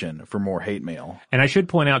occasion for more hate mail. And I should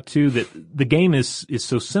point out too that the game is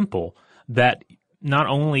so simple that not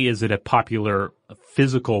only is it a popular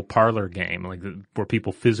physical parlor game, like where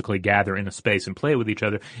people physically gather in a space and play with each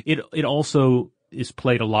other, it also is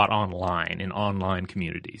played a lot online in online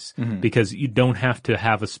communities because you don't have to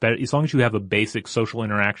have as long as you have a basic social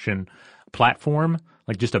interaction platform,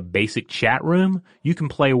 like just a basic chat room, you can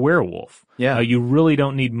play a werewolf. Yeah. You really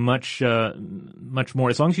don't need much more.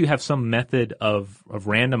 As long as you have some method of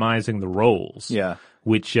randomizing the roles. Yeah.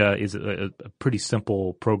 Which is a pretty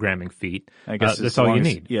simple programming feat. I guess that's all you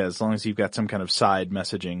need. Yeah, as long as you've got some kind of side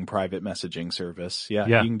messaging, private messaging service. Yeah,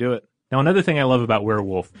 you can do it. Now, another thing I love about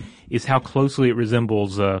Werewolf is how closely it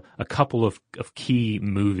resembles a couple of key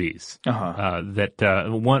movies that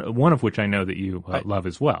one of which I know that you love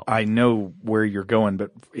as well. I know where you're going, but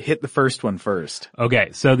hit the first one first. Okay,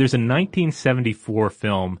 so there's a 1974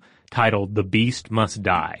 film titled The Beast Must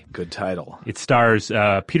Die. Good title. It stars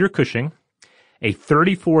Peter Cushing, a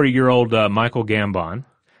 34-year-old Michael Gambon,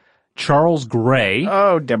 Charles Gray.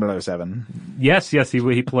 Oh, 007. Yes,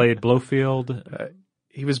 he played Blofeld.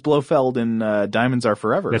 He was Blofeld in Diamonds Are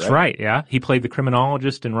Forever. That's right, yeah. He played the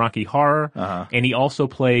criminologist in Rocky Horror, and he also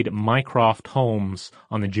played Mycroft Holmes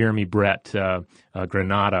on the Jeremy Brett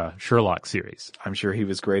Granada Sherlock series. I'm sure he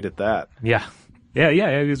was great at that. Yeah.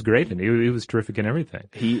 Yeah, he was great, and he was terrific in everything.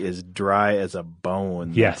 He is dry as a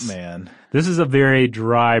bone, yes. That man. This is a very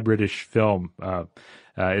dry British film.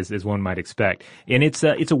 as one might expect. And it's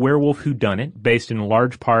a werewolf whodunit based in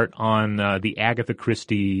large part on the Agatha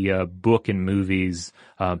Christie book and movies,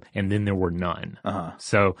 And Then There Were None.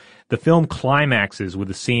 So the film climaxes with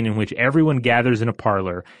a scene in which everyone gathers in a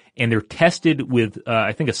parlor and they're tested with,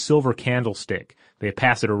 I think, a silver candlestick. They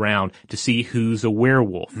pass it around to see who's a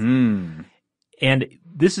werewolf. And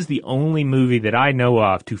this is the only movie that I know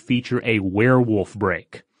of to feature a werewolf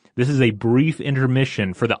break. This is a brief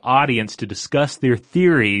intermission for the audience to discuss their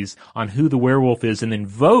theories on who the werewolf is and then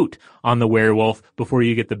vote on the werewolf before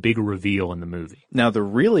you get the big reveal in the movie. Now, the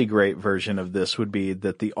really great version of this would be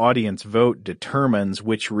that the audience vote determines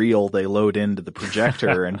which reel they load into the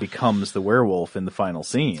projector and becomes the werewolf in the final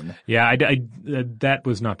scene. Yeah, that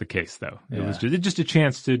was not the case, though. It was just a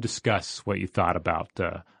chance to discuss what you thought about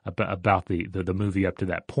the movie up to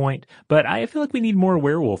that point. But I feel like we need more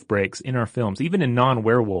werewolf breaks in our films, even in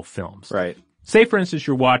non-werewolf films. Right. Say, for instance,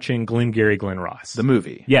 you're watching Glengarry Glen Ross. The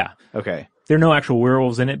movie. Yeah. Okay. There are no actual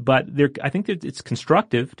werewolves in it, but I think that it's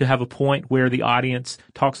constructive to have a point where the audience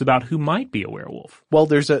talks about who might be a werewolf. Well,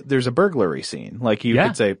 there's a burglary scene. Like you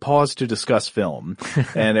could say, pause to discuss film,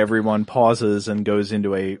 and everyone pauses and goes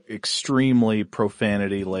into a extremely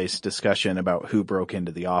profanity-laced discussion about who broke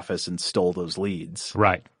into the office and stole those leads.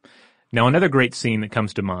 Right. Now, another great scene that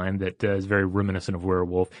comes to mind that is very reminiscent of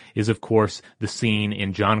werewolf is, of course, the scene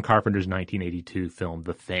in John Carpenter's 1982 film,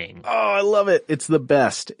 The Thing. Oh, I love it. It's the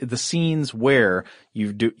best. The scenes where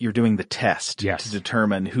you're doing the test to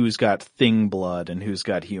determine who's got thing blood and who's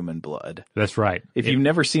got human blood. That's right. If you've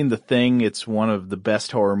never seen The Thing, it's one of the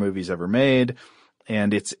best horror movies ever made.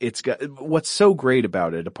 And it's got, what's so great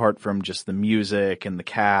about it, apart from just the music and the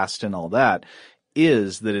cast and all that,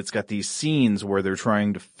 is that it's got these scenes where they're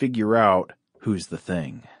trying to figure out who's the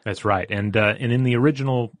thing. That's right. And in the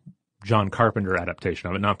original John Carpenter adaptation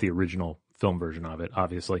of it, not the original film version of it,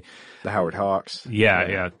 obviously. The Howard Hawks.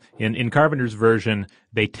 Yeah. In Carpenter's version,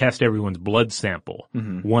 they test everyone's blood sample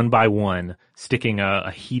one by one, sticking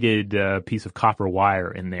a heated piece of copper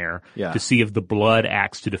wire in there to see if the blood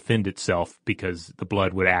acts to defend itself, because the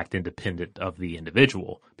blood would act independent of the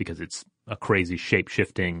individual because it's a crazy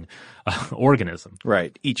shape-shifting organism.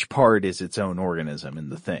 Right. Each part is its own organism in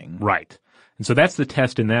The Thing. Right. And so that's the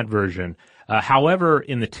test in that version. However,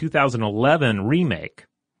 in the 2011 remake,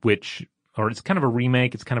 it's kind of a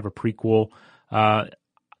remake, it's kind of a prequel, I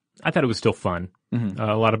thought it was still fun.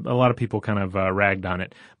 A lot of people kind of ragged on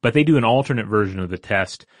it, but they do an alternate version of the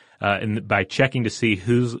test by checking to see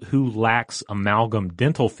who lacks amalgam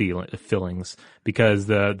dental fillings, because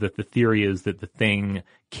the theory is that the thing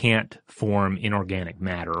can't form inorganic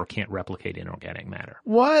matter or can't replicate inorganic matter.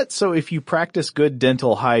 What? So if you practice good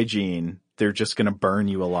dental hygiene, they're just going to burn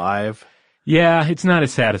you alive? Yeah, it's not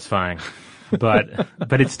as satisfying, but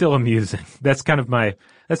it's still amusing. That's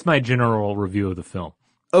my general review of the film.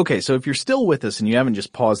 Okay, so if you're still with us and you haven't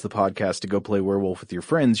just paused the podcast to go play werewolf with your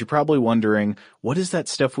friends, you're probably wondering, what is that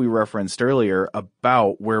stuff we referenced earlier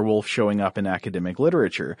about werewolf showing up in academic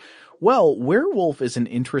literature? Well, werewolf is an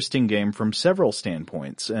interesting game from several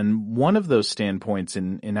standpoints, and one of those standpoints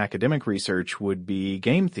in academic research would be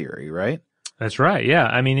game theory, right? That's right, yeah.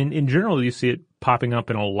 I mean, in general, you see it popping up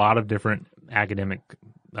in a lot of different academic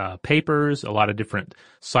papers, a lot of different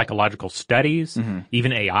psychological studies,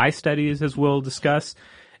 even AI studies, as we'll discuss.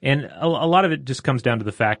 And a lot of it just comes down to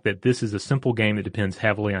the fact that this is a simple game that depends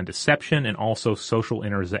heavily on deception and also social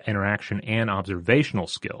interaction and observational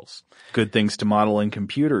skills. Good things to model in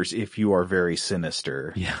computers if you are very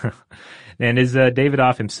sinister. Yeah. And as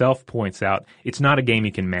Davidoff himself points out, it's not a game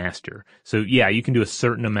you can master. So yeah, you can do a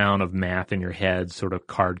certain amount of math in your head, sort of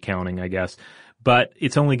card counting, I guess, but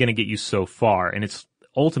it's only going to get you so far, and it's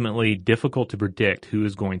ultimately difficult to predict who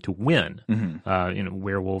is going to win,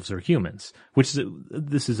 werewolves or humans, which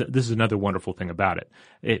this is another wonderful thing about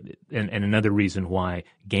it. And another reason why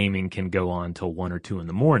gaming can go on till 1 or 2 in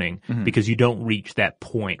the morning, because you don't reach that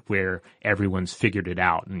point where everyone's figured it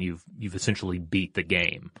out and you've essentially beat the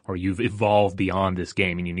game, or you've evolved beyond this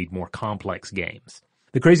game and you need more complex games.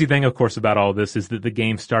 The crazy thing, of course, about all this is that the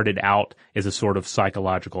game started out as a sort of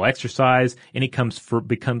psychological exercise, and it comes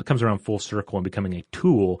around full circle and becoming a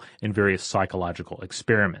tool in various psychological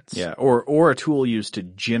experiments. Yeah, or a tool used to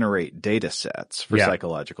generate data sets for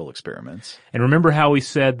psychological experiments. And remember how we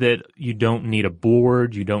said that you don't need a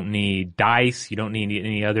board, you don't need dice, you don't need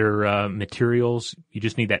any other materials. You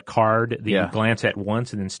just need that card that you glance at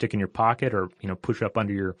once and then stick in your pocket, or push up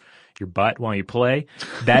under your butt while you play.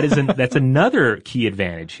 That's another key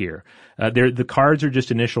advantage here. The cards are just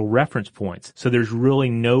initial reference points, so there's really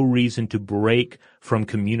no reason to break from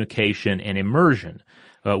communication and immersion.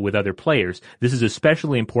 with other players. This is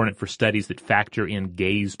especially important for studies that factor in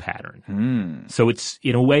gaze pattern. So it's,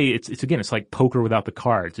 in a way, it's like poker without the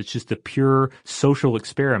cards. It's just a pure social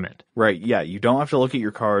experiment. Right, yeah. You don't have to look at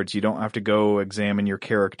your cards. You don't have to go examine your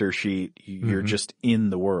character sheet. You're just in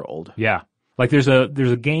the world. Yeah. Like there's a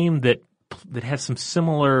game that has some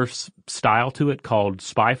similar style to it called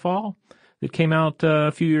Spyfall that came out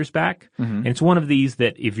a few years back. And it's one of these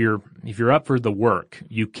that if you're up for the work,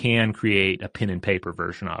 you can create a pen and paper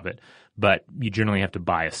version of it, but you generally have to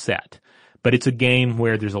buy a set. But it's a game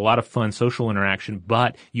where there's a lot of fun social interaction,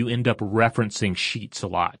 but you end up referencing sheets a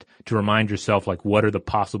lot to remind yourself, like, what are the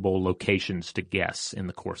possible locations to guess in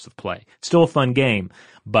the course of play. It's still a fun game,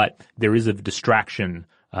 but there is a distraction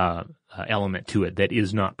element to it that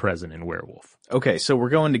is not present in Werewolf. Okay, so we're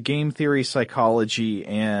going to game theory, psychology,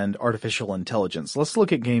 and artificial intelligence. Let's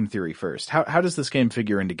look at game theory first. How does this game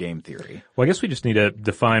figure into game theory? Well, I guess we just need to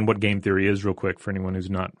define what game theory is real quick for anyone who's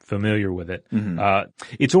not familiar with it.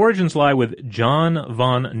 Its origins lie with John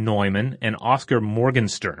von Neumann and Oscar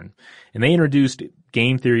Morgenstern, and they introduced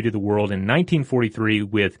game theory to the world in 1943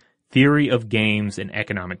 with Theory of Games and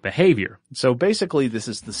Economic Behavior. So basically this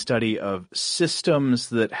is the study of systems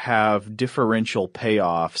that have differential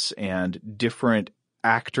payoffs and different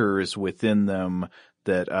actors within them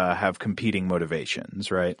that have competing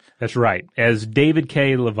motivations, right? That's right. As David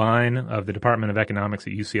K. Levine of the Department of Economics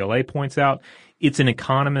at UCLA points out, it's an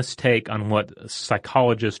economist's take on what a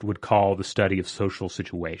psychologist would call the study of social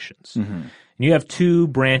situations. And you have two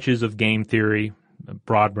branches of game theory,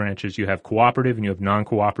 broad branches. You have cooperative and you have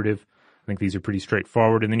non-cooperative. I think these are pretty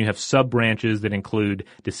straightforward. And then you have sub-branches that include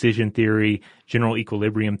decision theory, general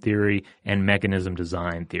equilibrium theory, and mechanism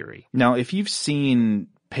design theory. Now, if you've seen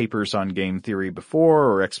papers on game theory before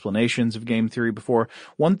or explanations of game theory before,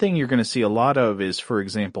 one thing you're going to see a lot of is, for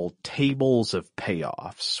example, tables of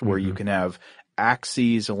payoffs, where you can have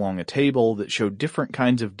axes along a table that show different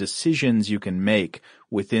kinds of decisions you can make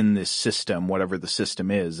within this system, whatever the system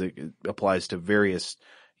is. It applies to various,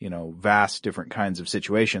 vast different kinds of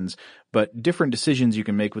situations, but different decisions you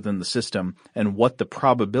can make within the system and what the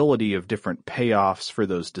probability of different payoffs for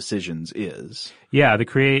those decisions is. Yeah, the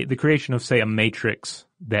creation of, say, a matrix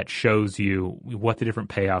that shows you what the different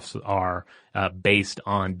payoffs are based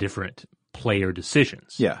on different player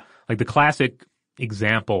decisions. Yeah. Like the classic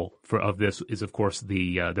example of this is, of course,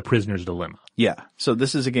 the Prisoner's Dilemma. Yeah. So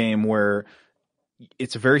this is a game where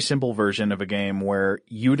it's a very simple version of a game where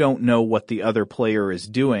you don't know what the other player is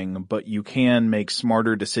doing, but you can make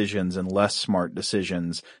smarter decisions and less smart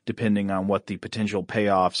decisions depending on what the potential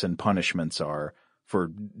payoffs and punishments are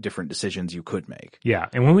for different decisions you could make. Yeah.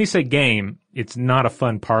 And when we say game, it's not a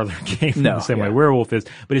fun parlor game in the same way Werewolf is,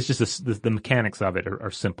 but it's just the mechanics of it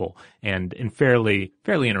are simple and fairly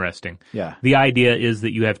interesting. Yeah. The idea is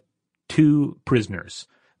that you have two prisoners.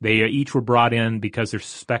 They each were brought in because they're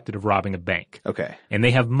suspected of robbing a bank. Okay. And they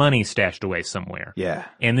have money stashed away somewhere. Yeah.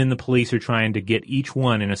 And then the police are trying to get each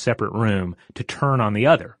one in a separate room to turn on the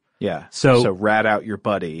other. Yeah. So rat out your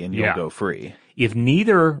buddy and you'll go free. If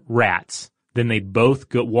neither rats, then they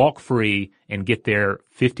both walk free and get their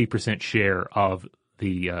 50% share of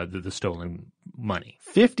the stolen money.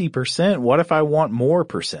 50%? What if I want more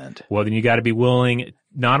percent? Well, then you got to be willing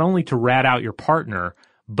not only to rat out your partner,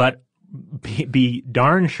 but be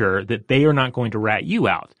darn sure that they are not going to rat you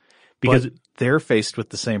out. Because but they're faced with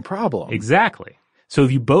the same problem. Exactly. So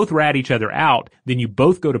if you both rat each other out, then you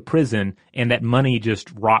both go to prison and that money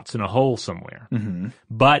just rots in a hole somewhere.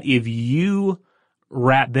 But if you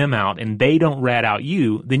rat them out and they don't rat out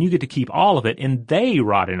you, then you get to keep all of it and they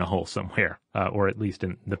rot in a hole somewhere, or at least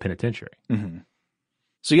in the penitentiary.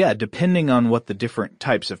 So yeah, depending on what the different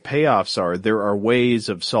types of payoffs are, there are ways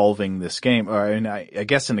of solving this game. And I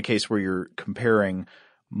guess in the case where you're comparing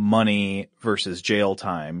money versus jail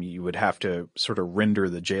time, you would have to sort of render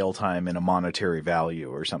the jail time in a monetary value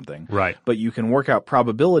or something. Right. But you can work out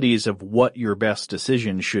probabilities of what your best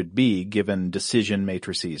decision should be given decision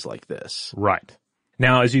matrices like this. Right.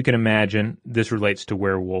 Now, as you can imagine, this relates to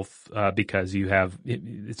Werewolf because you have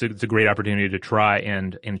it's a great opportunity to try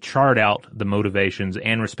and chart out the motivations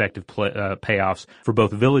and respective payoffs for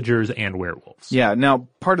both villagers and werewolves. Yeah. Now,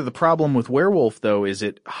 part of the problem with Werewolf, though, is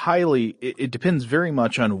it depends very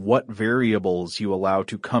much on what variables you allow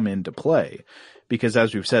to come into play. Because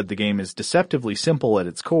as we've said, the game is deceptively simple at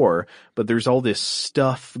its core, but there's all this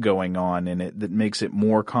stuff going on in it that makes it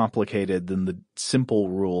more complicated than the simple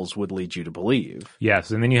rules would lead you to believe.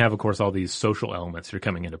 Yes, and then you have, of course, all these social elements that are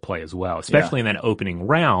coming into play as well, especially in that opening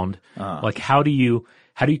round. Like how do you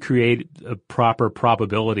create proper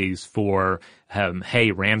probabilities for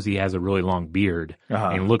hey, Ramsey has a really long beard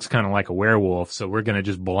and looks kind of like a werewolf, so we're going to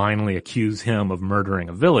just blindly accuse him of murdering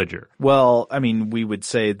a villager. Well, I mean, we would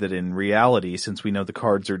say that in reality, since we know the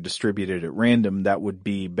cards are distributed at random, that would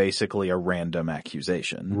be basically a random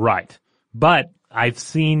accusation. Right. But I've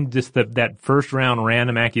seen just that first round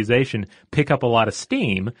random accusation pick up a lot of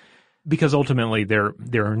steam because ultimately there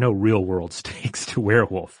are no real world stakes to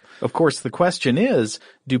werewolf. Of course, the question is,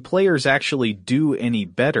 do players actually do any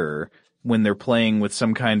better when they're playing with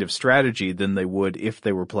some kind of strategy than they would if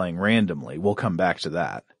they were playing randomly? We'll come back to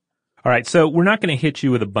that. All right, so we're not going to hit you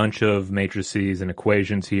with a bunch of matrices and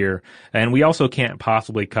equations here, and we also can't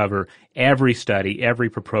possibly cover every study, every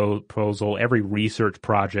proposal, every research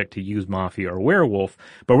project to use Mafia or Werewolf,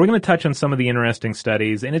 but we're going to touch on some of the interesting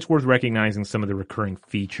studies, and it's worth recognizing some of the recurring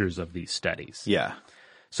features of these studies. Yeah.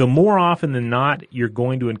 So more often than not, you're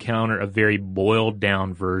going to encounter a very boiled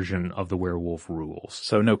down version of the werewolf rules.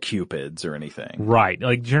 So no cupids or anything. Right.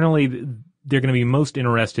 Like generally, they're going to be most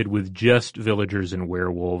interested with just villagers and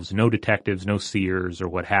werewolves, no detectives, no seers or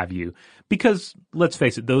what have you. Because let's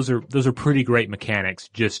face it, those are pretty great mechanics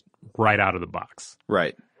just right out of the box.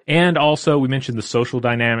 Right. And also, we mentioned the social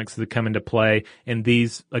dynamics that come into play, and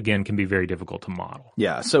these, again, can be very difficult to model.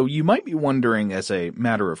 Yeah. So you might be wondering, as a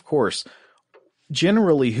matter of course,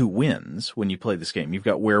 generally who wins when you play this game? You've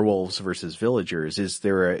got werewolves versus villagers. Is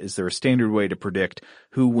there a standard way to predict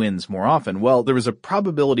who wins more often? Well, there was a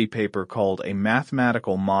probability paper called A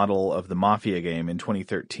Mathematical Model of the Mafia Game in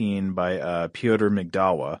 2013 by Pyotr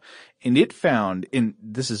Migdawa, and it found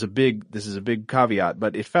this is a big caveat,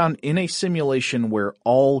 but it found in a simulation where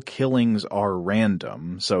all killings are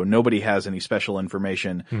random, so nobody has any special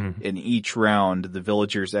information. In each round, the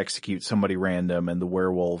villagers execute somebody random and the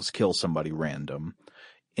werewolves kill somebody random.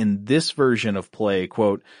 In this version of play,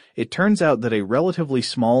 quote, it turns out that a relatively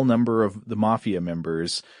small number of the Mafia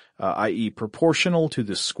members, i.e. proportional to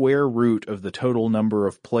the square root of the total number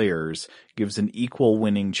of players, gives an equal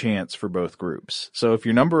winning chance for both groups. So if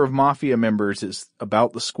your number of Mafia members is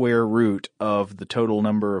about the square root of the total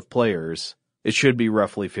number of players, it should be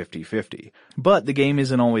roughly 50-50. But the game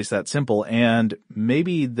isn't always that simple, and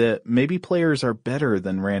maybe players are better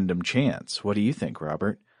than random chance. What do you think,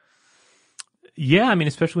 Robert? Yeah, I mean,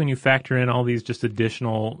 especially when you factor in all these just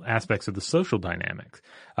additional aspects of the social dynamics.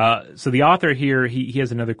 So the author here, he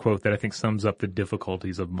has another quote that I think sums up the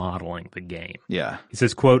difficulties of modeling the game. Yeah. He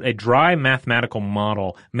says, quote, a dry mathematical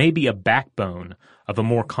model may be a backbone of a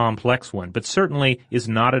more complex one, but certainly is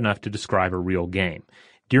not enough to describe a real game.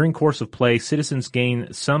 During course of play, citizens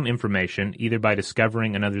gain some information, either by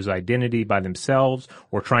discovering another's identity by themselves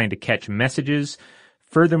or trying to catch messages.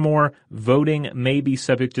 Furthermore, voting may be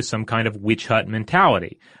subject to some kind of witch hunt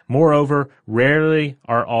mentality. Moreover, rarely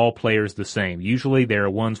are all players the same. Usually there are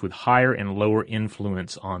ones with higher and lower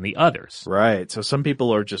influence on the others. Right. So some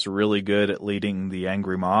people are just really good at leading the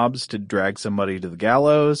angry mobs to drag somebody to the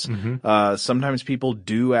gallows. Sometimes people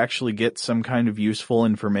do actually get some kind of useful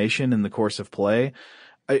information in the course of play.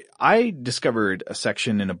 I discovered a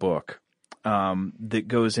section in a book that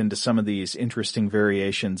goes into some of these interesting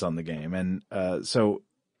variations on the game. And so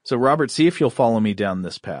Robert, see if you'll follow me down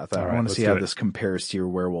this path. I want to see how this compares to your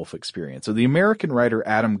werewolf experience. So the American writer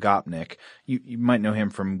Adam Gopnik, you might know him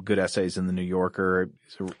from good essays in the New Yorker.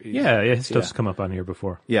 Yeah, his stuff's come up on here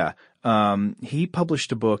before. Yeah. He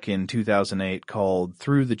published a book in 2008 called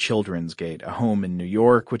Through the Children's Gate, A Home in New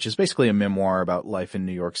York, which is basically a memoir about life in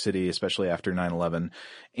New York City, especially after 9/11.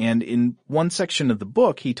 And in one section of the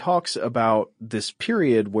book, he talks about this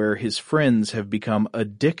period where his friends have become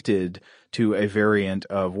addicted to a variant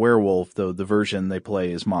of werewolf, though the version they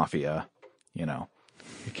play is Mafia. You know,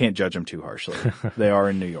 you can't judge them too harshly. They are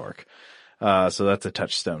in New York. So that's a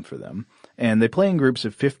touchstone for them. And they play in groups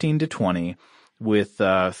of 15 to 20 with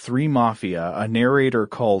 3 Mafia, a narrator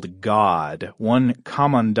called God, one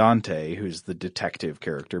Commandante, who's the detective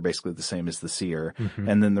character, basically the same as the seer,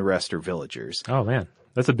 and then the rest are villagers. Oh, man.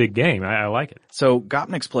 That's a big game. I like it. So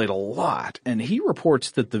Gopnik's played a lot, and he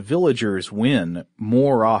reports that the villagers win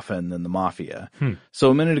more often than the Mafia.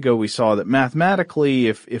 So a minute ago we saw that mathematically,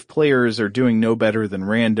 if players are doing no better than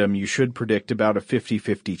random, you should predict about a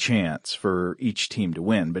 50-50 chance for each team to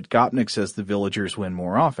win. But Gopnik says the villagers win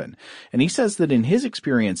more often. And he says that in his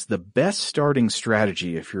experience, the best starting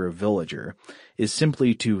strategy if you're a villager is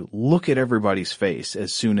simply to look at everybody's face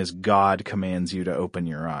as soon as God commands you to open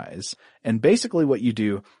your eyes. And basically what you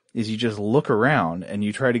do is you just look around and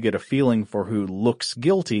you try to get a feeling for who looks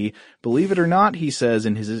guilty. Believe it or not, he says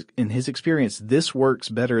in his experience, this works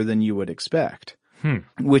better than you would expect.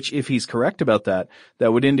 Which, if he's correct about that,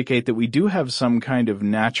 that would indicate that we do have some kind of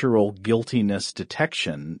natural guiltiness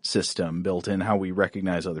detection system built in how we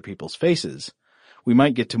recognize other people's faces. We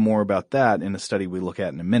might get to more about that in a study we look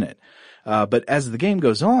at in a minute. But as the game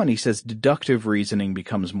goes on, he says deductive reasoning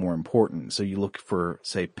becomes more important. So you look for,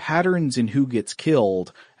 say, patterns in who gets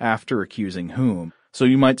killed after accusing whom. So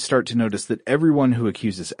you might start to notice that everyone who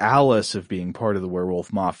accuses Alice of being part of the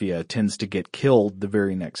werewolf mafia tends to get killed the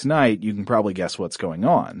very next night. You can probably guess what's going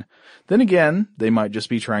on. Then again, they might just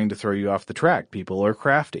be trying to throw you off the track. People are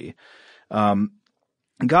crafty.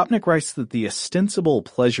 Gopnik writes that the ostensible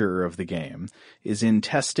pleasure of the game is in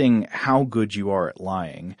testing how good you are at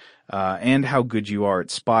lying, and how good you are at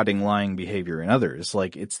spotting lying behavior in others.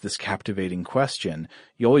 Like, it's this captivating question.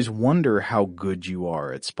 You always wonder how good you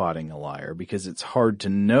are at spotting a liar, because it's hard to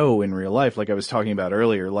know in real life. Like I was talking about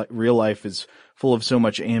earlier, real life is full of so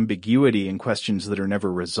much ambiguity and questions that are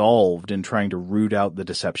never resolved in trying to root out the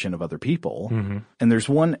deception of other people. Mm-hmm. And there's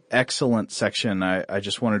one excellent section. I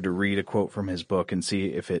just wanted to read a quote from his book and see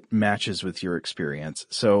if it matches with your experience.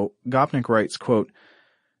 So Gopnik writes, quote,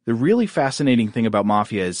 "The really fascinating thing about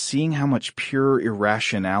Mafia is seeing how much pure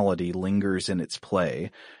irrationality lingers in its play,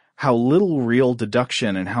 how little real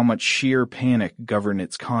deduction and how much sheer panic govern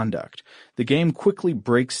its conduct. The game quickly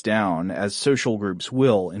breaks down, as social groups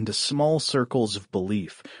will, into small circles of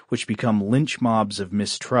belief, which become lynch mobs of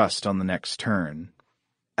mistrust on the next turn.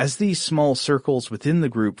 As these small circles within the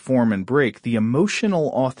group form and break, the emotional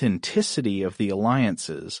authenticity of the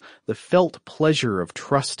alliances, the felt pleasure of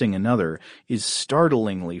trusting another, is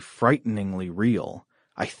startlingly, frighteningly real.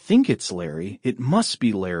 I think it's Larry. It must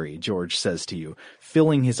be Larry, George says to you,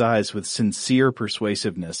 filling his eyes with sincere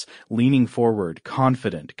persuasiveness, leaning forward,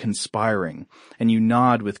 confident, conspiring, and you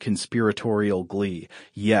nod with conspiratorial glee.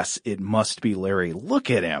 Yes, it must be Larry.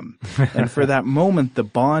 Look at him. And for that moment, the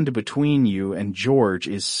bond between you and George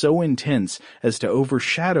is so intense as to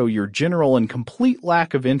overshadow your general and complete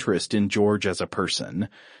lack of interest in George as a person.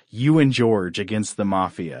 You and George against the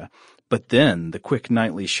Mafia. But then the quick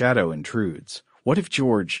nightly shadow intrudes. What if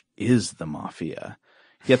George is the Mafia?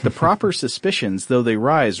 Yet the proper suspicions, though they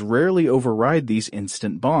rise, rarely override these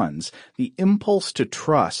instant bonds. The impulse to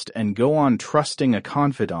trust and go on trusting a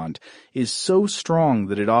confidant is so strong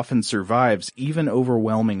that it often survives even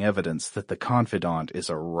overwhelming evidence that the confidant is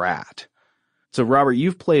a rat." So, Robert,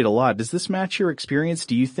 you've played a lot. Does this match your experience?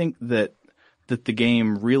 Do you think that the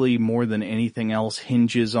game really, more than anything else,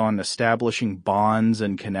 hinges on establishing bonds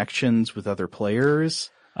and connections with other players?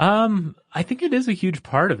 I think it is a huge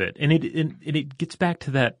part of it, and it gets back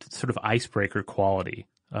to that sort of icebreaker quality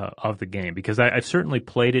of the game, because I've certainly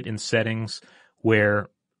played it in settings where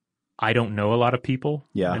I don't know a lot of people,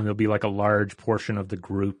 and there'll be like a large portion of the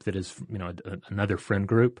group that is, another friend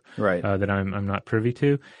group, right, that I'm not privy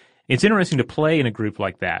to. It's interesting to play in a group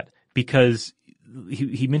like that because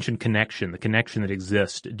he mentioned connection, the connection that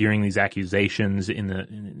exists during these accusations in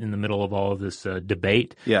the middle of all of this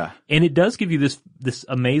debate. Yeah. And it does give you this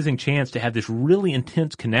amazing chance to have this really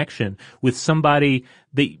intense connection with somebody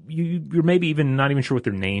that you're maybe even not even sure what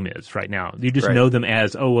their name is right now. You just know them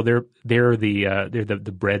as, oh, well, they're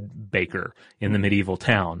the bread baker in the medieval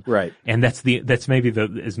town. Right. And that's maybe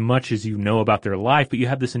as much as you know about their life, but you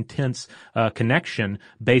have this intense connection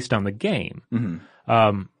based on the game.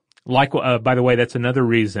 Mm-hmm. By the way, that's another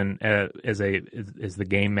reason, as the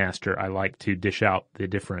game master, I like to dish out the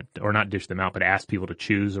different, or not dish them out, but ask people to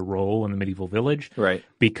choose a role in the medieval village. Right.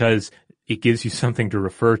 Because it gives you something to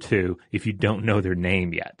refer to if you don't know their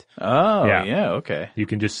name yet. Oh, yeah, okay. You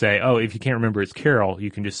can just say, oh, if you can't remember it's Carol,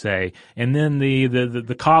 you can just say, and then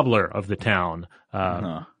the cobbler of the town,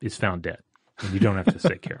 is found dead. And you don't have to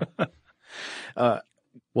say Carol.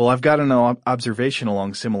 Well, I've got an observation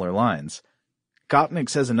along similar lines. Gopnik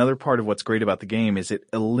says another part of what's great about the game is it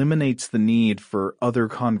eliminates the need for other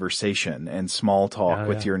conversation and small talk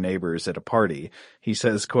with your neighbors at a party. He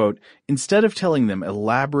says, quote, "Instead of telling them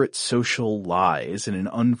elaborate social lies in an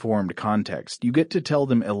unformed context, you get to tell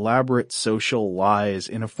them elaborate social lies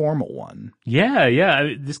in a formal one." Yeah.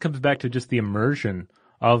 This comes back to just the immersion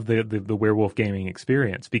of the werewolf gaming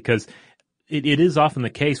experience, because it is often the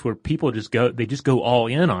case where people just go all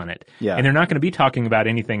in on it. Yeah. And they're not going to be talking about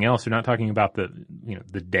anything else. They're not talking about the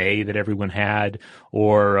day that everyone had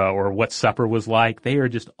or what supper was like. They are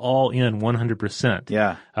just all in 100%.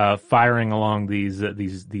 Yeah. Firing along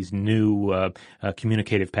these new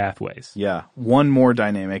communicative pathways. Yeah. One more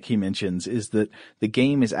dynamic he mentions is that the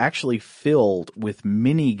game is actually filled with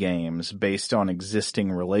mini games based on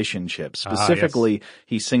existing relationships. Specifically,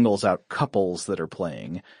 he singles out couples that are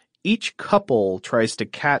playing. each couple tries to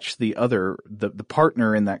catch the other, the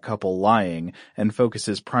partner in that couple lying, and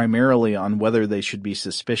focuses primarily on whether they should be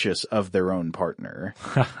suspicious of their own partner.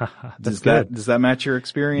 Does that match your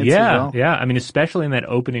experience as well? Yeah. I mean, especially in that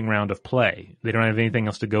opening round of play. They don't have anything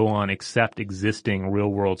else to go on except existing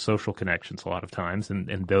real-world social connections a lot of times,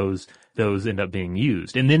 and those end up being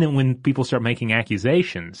used. And then when people start making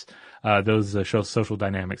accusations, those social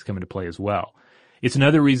dynamics come into play as well. It's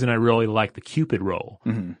another reason I really like the Cupid role,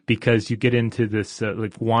 because you get into this,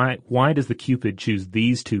 why does the Cupid choose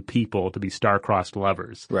these two people to be star-crossed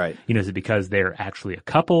lovers? Right. Is it because they're actually a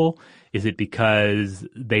couple? Is it because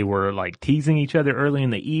they were teasing each other early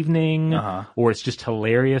in the evening? Or it's just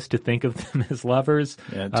hilarious to think of them as lovers?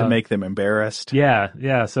 Yeah, to make them embarrassed.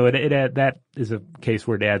 Yeah. So that is a case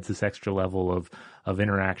where it adds this extra level of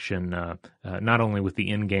interaction, not only with the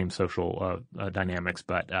in-game social dynamics,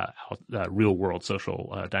 but real-world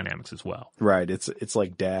social dynamics as well. Right. It's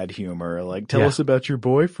like dad humor. Tell us about your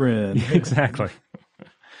boyfriend. Exactly.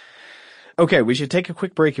 Okay, we should take a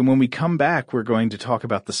quick break, and when we come back, we're going to talk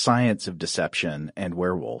about the science of deception and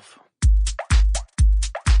werewolf.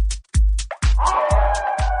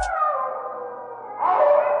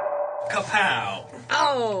 Kapow!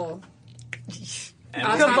 Oh. And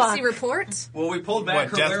Autopsy report? Well, we pulled back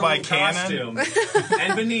her Death by werewolf Cannon? costume,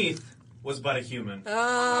 and beneath was but a human.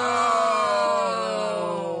 Oh.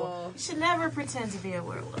 You should never pretend to be a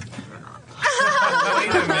werewolf. Wait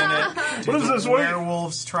a minute. What is this?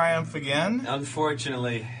 Werewolves triumph again?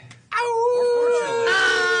 Unfortunately.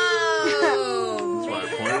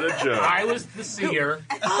 I was the seer.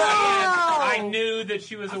 And I knew that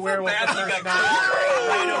she was a werewolf the first night.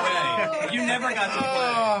 Right away. You never got to play.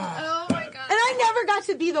 And I never got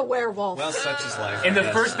to be the werewolf. Well, such is life. And the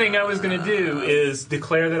first thing I was going to do is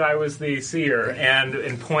declare that I was the seer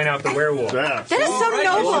and point out the werewolf. That is so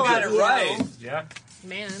noble of you. Right. Yeah.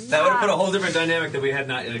 Man. That would have put a whole different dynamic that we had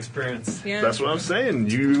not yet experienced. Yeah. That's what I'm saying.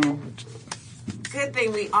 Good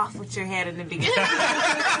thing we off with your head in the beginning.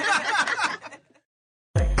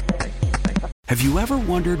 Have you ever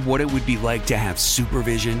wondered what it would be like to have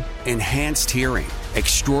supervision, enhanced hearing,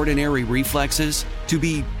 extraordinary reflexes, to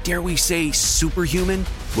be, dare we say, superhuman?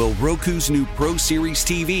 Well, Roku's new Pro Series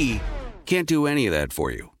TV can't do any of that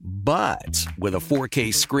for you. But with a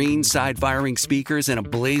 4K screen, side-firing speakers, and a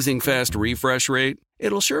blazing fast refresh rate,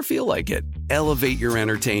 it'll sure feel like it. Elevate your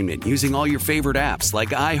entertainment using all your favorite apps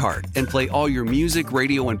like iHeart and play all your music,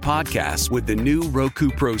 radio, and podcasts with the new Roku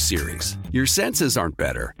Pro Series. Your senses aren't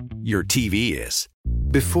better. Your TV is.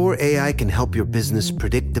 Before AI can help your business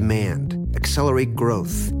predict demand, accelerate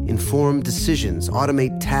growth, inform decisions,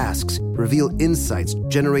 automate tasks, reveal insights,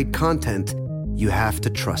 generate content, you have to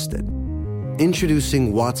trust it.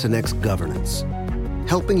 Introducing watsonx Governance,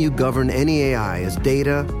 helping you govern any AI as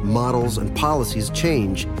data, models, and policies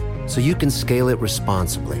change so you can scale it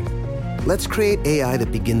responsibly. Let's create AI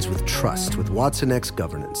that begins with trust with watsonx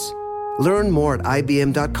Governance. Learn more at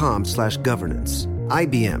ibm.com/governance.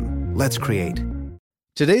 IBM. Let's create.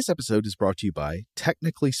 Today's episode is brought to you by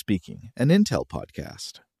Technically Speaking, an Intel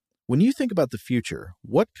podcast. When you think about the future,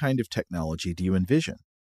 what kind of technology do you envision?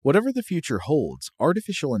 Whatever the future holds,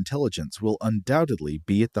 artificial intelligence will undoubtedly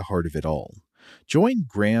be at the heart of it all. Join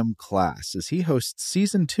Graham Class as he hosts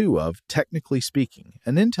Season 2 of Technically Speaking,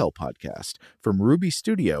 an Intel podcast from Ruby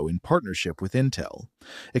Studio in partnership with Intel.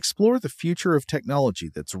 Explore the future of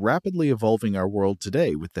technology that's rapidly evolving our world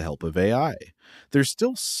today with the help of AI. There's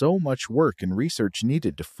still so much work and research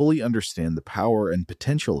needed to fully understand the power and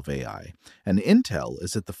potential of AI, and Intel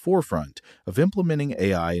is at the forefront of implementing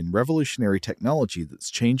AI and revolutionary technology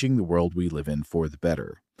that's changing the world we live in for the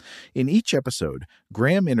better. In each episode,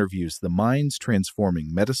 Graham interviews the minds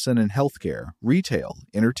transforming medicine and healthcare, retail,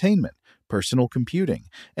 entertainment, personal computing,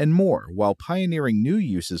 and more while pioneering new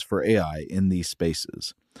uses for AI in these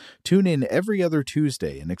spaces. Tune in every other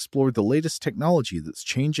Tuesday and explore the latest technology that's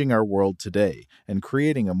changing our world today and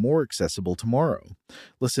creating a more accessible tomorrow.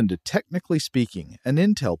 Listen to Technically Speaking, an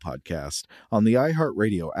Intel podcast on the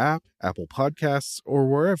iHeartRadio app, Apple Podcasts, or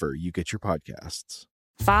wherever you get your podcasts.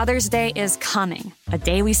 Father's Day is coming, a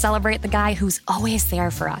day we celebrate the guy who's always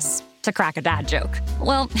there for us. To crack a dad joke.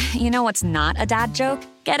 Well, you know what's not a dad joke?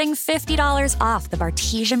 Getting $50 off the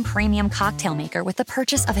Bartesian Premium Cocktail Maker with the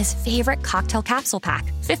purchase of his favorite cocktail capsule pack.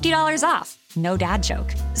 $50 off. No dad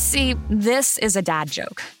joke. See, this is a dad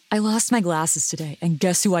joke. I lost my glasses today, and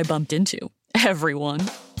guess who I bumped into? Everyone.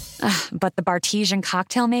 But the Bartesian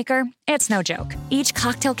cocktail maker, it's no joke. Each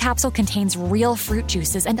cocktail capsule contains real fruit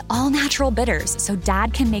juices and all-natural bitters, so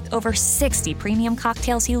Dad can make over 60 premium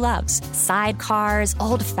cocktails he loves. Sidecars,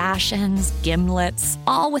 old fashions, gimlets,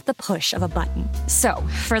 all with the push of a button. So,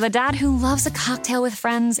 for the dad who loves a cocktail with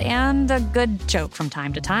friends and a good joke from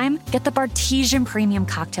time to time, get the Bartesian Premium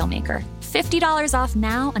Cocktail Maker. $50 off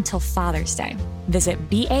now until Father's Day. Visit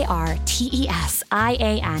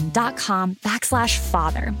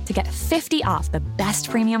BARTESIAN.com/father to get 50 off the best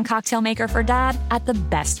premium cocktail maker for dad at the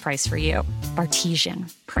best price for you.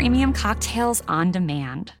 Bartesian. Premium cocktails on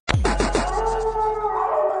demand.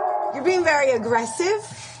 You're being very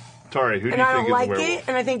aggressive. Tari, who do and you I think don't is like the werewolf? it,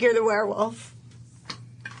 and I think you're the werewolf.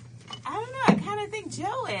 I don't know. I kind of think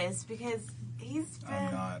Joe is because he's been.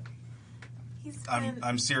 I'm not. He's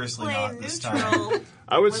I'm seriously playing not this neutral. time.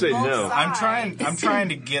 I would say no. I'm trying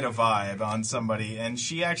to get a vibe on somebody, and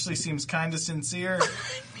she actually seems kind of sincere.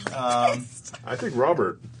 I think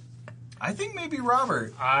Robert. I think maybe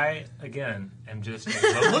Robert. I, again, am just... Look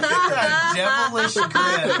at that devilish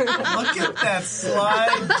grin. Look at that sly,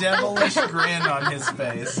 devilish grin on his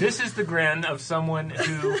face. This is the grin of someone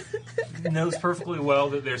who knows perfectly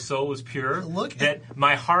well that their soul is pure. That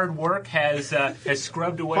my hard work has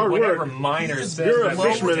scrubbed away whatever minor says. You're a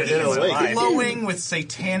fisherman in a lake. Glowing with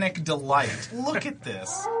satanic delight. Look at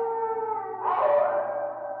this.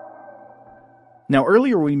 Now,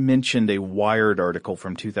 earlier we mentioned a Wired article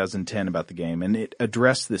from 2010 about the game, and it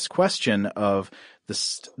addressed this question of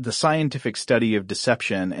the scientific study of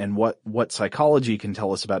deception and what psychology can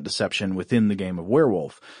tell us about deception within the game of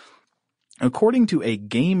Werewolf. According to a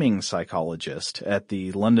gaming psychologist at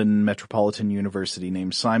the London Metropolitan University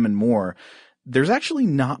named Simon Moore, there's actually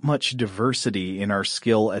not much diversity in our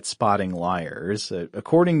skill at spotting liars.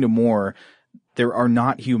 According to Moore, there are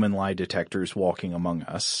not human lie detectors walking among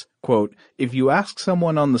us. Quote, if you ask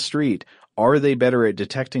someone on the street, are they better at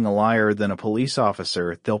detecting a liar than a police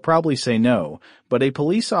officer, they'll probably say no. But a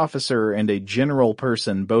police officer and a general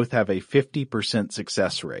person both have a 50%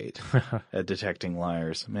 success rate at detecting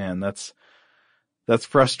liars. Man, that's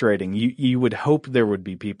frustrating. You would hope there would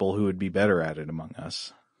be people who would be better at it among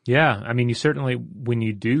us. Yeah, I mean, you certainly, when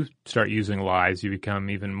you do start using lies, you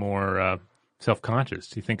become even more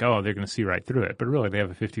self-conscious. You think, oh, they're going to see right through it. But really, they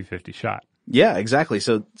have a 50-50 shot. Yeah, exactly.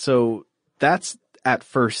 So that's at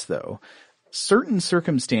first, though. Certain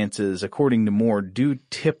circumstances, according to Moore, do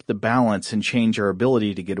tip the balance and change our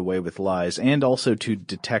ability to get away with lies and also to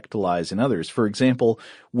detect lies in others. For example,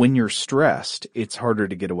 when you're stressed, it's harder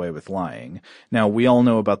to get away with lying. Now, we all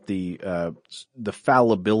know about the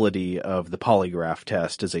fallibility of the polygraph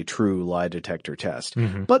test as a true lie detector test.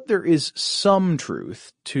 Mm-hmm. But there is some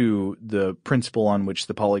truth to the principle on which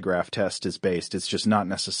the polygraph test is based. It's just not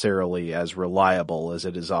necessarily as reliable as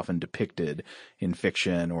it is often depicted in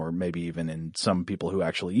fiction or maybe even in some people who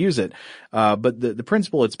actually use it. But the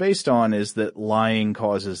principle it's based on is that lying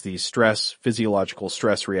causes these physiological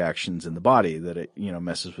stress reactions in the body, that it,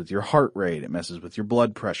 messes with your heart rate, it messes with your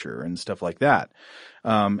blood pressure and stuff like that.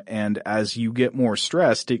 And as you get more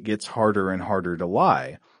stressed, it gets harder and harder to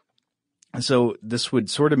lie. So this would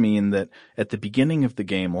sort of mean that at the beginning of the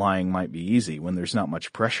game, lying might be easy when there's not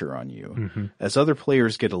much pressure on you. Mm-hmm. As other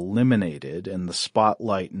players get eliminated and the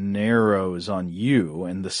spotlight narrows on you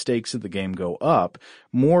and the stakes of the game go up,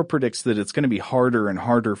 Moore predicts that it's going to be harder and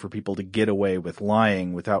harder for people to get away with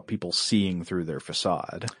lying without people seeing through their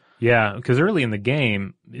facade. Yeah, because early in the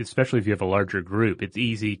game, especially if you have a larger group, it's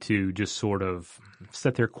easy to just sort of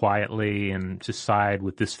sit there quietly and just side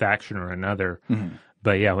with this faction or another. Mm-hmm.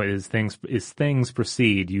 But yeah, as things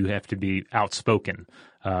proceed, you have to be outspoken.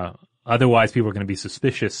 Otherwise, people are going to be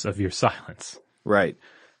suspicious of your silence. Right.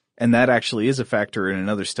 And that actually is a factor in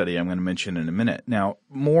another study I'm going to mention in a minute. Now,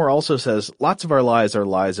 Moore also says lots of our lies are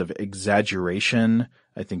lies of exaggeration.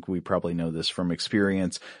 I think we probably know this from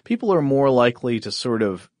experience. People are more likely to sort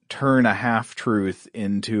of turn a half-truth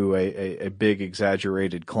into a big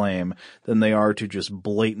exaggerated claim than they are to just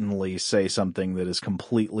blatantly say something that is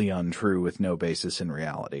completely untrue with no basis in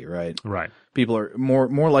reality, right? Right. People are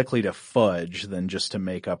more likely to fudge than just to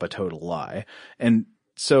make up a total lie. And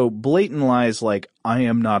so blatant lies like, I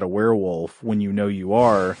am not a werewolf when you know you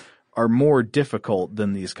are more difficult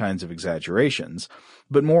than these kinds of exaggerations.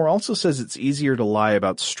 But Moore also says it's easier to lie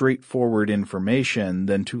about straightforward information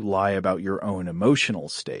than to lie about your own emotional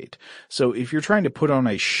state. So if you're trying to put on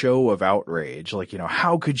a show of outrage, like,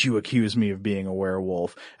 how could you accuse me of being a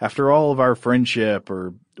werewolf after all of our friendship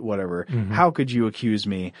or whatever? Mm-hmm. How could you accuse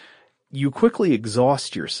me? you quickly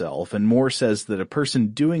exhaust yourself, and Moore says that a person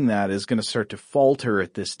doing that is going to start to falter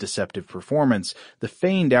at this deceptive performance. The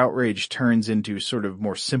feigned outrage turns into sort of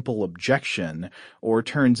more simple objection, or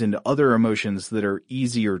turns into other emotions that are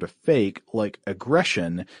easier to fake, like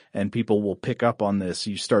aggression, and people will pick up on this.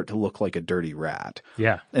 You start to look like a dirty rat.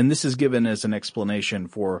 Yeah. And this is given as an explanation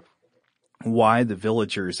for why the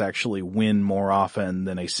villagers actually win more often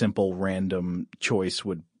than a simple random choice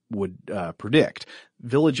would predict.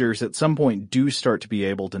 Villagers at some point do start to be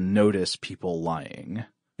able to notice people lying.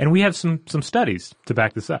 And we have some studies to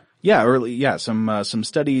back this up. Yeah, some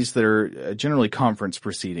studies that are generally conference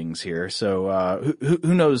proceedings here. So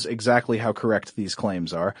who knows exactly how correct these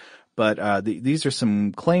claims are? But these are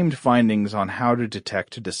some claimed findings on how to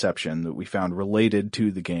detect deception that we found related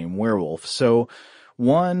to the game Werewolf. So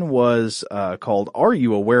one was called Are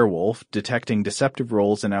You a Werewolf? Detecting Deceptive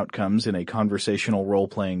Roles and Outcomes in a Conversational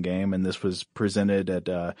Role-Playing Game, and this was presented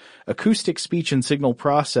at Acoustic Speech and Signal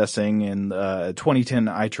Processing in the 2010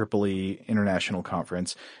 IEEE International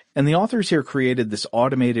Conference. And the authors here created this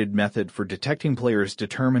automated method for detecting players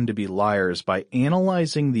determined to be liars by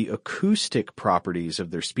analyzing the acoustic properties of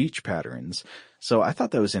their speech patterns. So I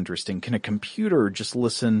thought that was interesting. Can a computer just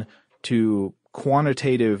listen to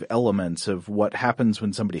quantitative elements of what happens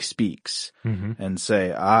when somebody speaks and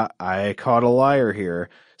say, I caught a liar here?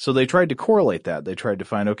 So they tried to correlate that. They tried to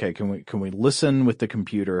find, okay, can we listen with the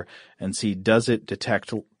computer and see, does it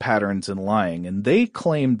detect patterns in lying? And they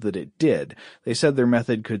claimed that it did. They said their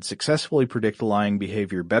method could successfully predict lying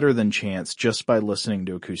behavior better than chance just by listening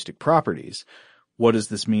to acoustic properties. What does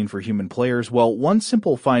this mean for human players? Well, one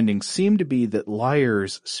simple finding seemed to be that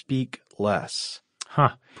liars speak less.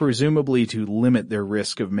 Presumably to limit their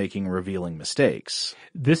risk of making revealing mistakes.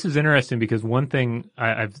 This is interesting because one thing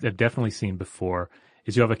I've definitely seen before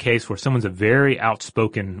is you have a case where someone's a very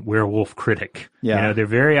outspoken werewolf critic. Yeah. You know, they're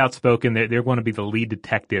very outspoken. They're going to be the lead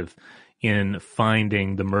detective in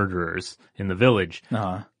finding the murderers in the village.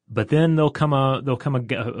 But then there'll come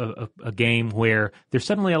a game where they're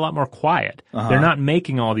suddenly a lot more quiet. They're not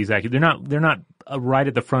making all these accusations. They're not right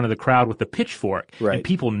at the front of the crowd with the pitchfork. Right. And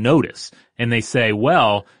people notice and they say,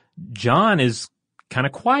 well, John is kind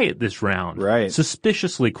of quiet this round. Right.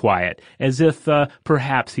 Suspiciously quiet, as if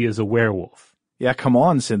perhaps he is a werewolf. Yeah, come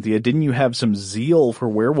on, Cynthia. Didn't you have some zeal for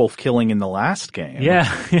werewolf killing in the last game?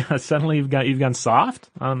 Yeah. Suddenly you've gone soft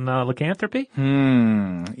on lycanthropy?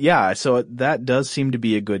 Yeah, so that does seem to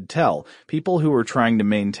be a good tell. People who are trying to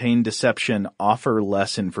maintain deception offer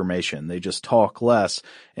less information. They just talk less,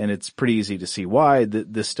 and it's pretty easy to see why.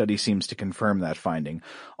 This study seems to confirm that finding.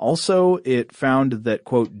 Also, it found that,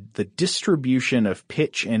 quote, the distribution of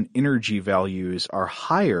pitch and energy values are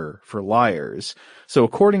higher for liars. So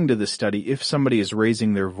according to the study, if somebody is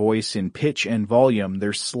raising their voice in pitch and volume,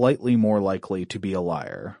 they're slightly more likely to be a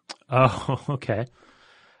liar. Oh, okay.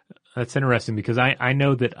 That's interesting because I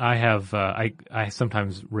know that I have I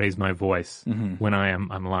sometimes raise my voice when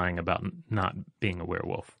I'm lying about not being a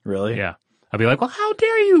werewolf. Really? Yeah. I'll be like, well, how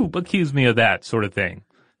dare you accuse me of that sort of thing?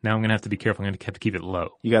 Now I'm going to have to be careful. I'm going to have to keep it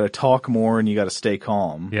low. You got to talk more and you got to stay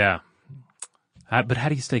calm. Yeah. But how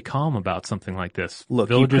do you stay calm about something like this? Look,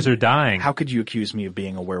 villagers are dying. How could you accuse me of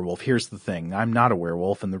being a werewolf? Here's the thing. I'm not a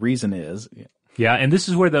werewolf, and the reason is... Yeah, and this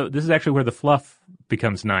is actually where the fluff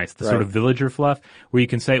becomes nice, the sort of villager fluff, where you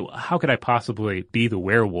can say, well, how could I possibly be the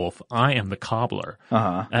werewolf? I am the cobbler.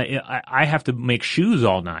 I have to make shoes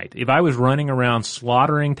all night. If I was running around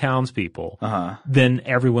slaughtering townspeople, then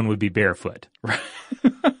everyone would be barefoot.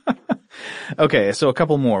 Okay, so a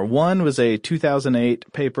couple more. One was a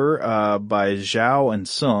 2008 paper by Zhao and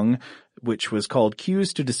Sung, which was called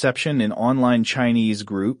Cues to Deception in Online Chinese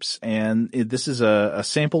Groups. And this is a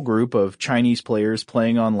sample group of Chinese players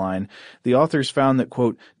playing online. The authors found that,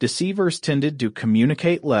 quote, deceivers tended to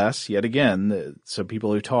communicate less, yet again, so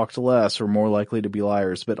people who talked less were more likely to be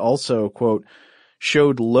liars, but also, quote,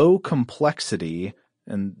 showed low complexity,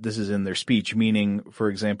 and this is in their speech, meaning, for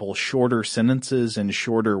example, shorter sentences and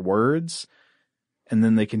shorter words. And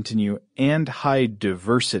then they continue, and high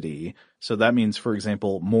diversity. So that means, for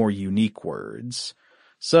example, more unique words.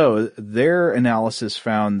 So their analysis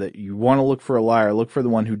found that you want to look for a liar, look for the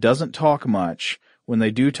one who doesn't talk much. When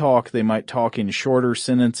they do talk, they might talk in shorter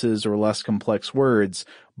sentences or less complex words,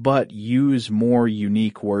 but use more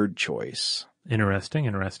unique word choice.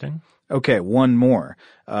 Interesting. Okay, one more.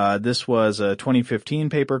 This was a 2015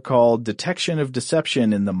 paper called Detection of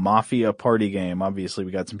Deception in the Mafia Party Game. Obviously,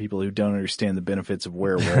 we got some people who don't understand the benefits of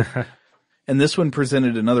werewolf. And this one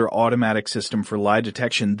presented another automatic system for lie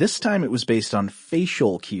detection. This time it was based on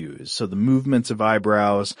facial cues, so the movements of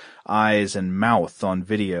eyebrows, eyes, and mouth on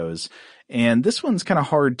videos. And this one's kind of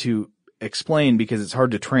hard to explain because it's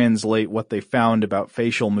hard to translate what they found about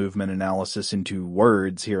facial movement analysis into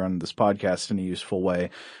words here on this podcast in a useful way.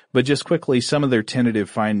 But just quickly, some of their tentative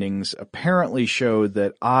findings apparently showed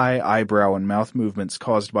that eye, eyebrow, and mouth movements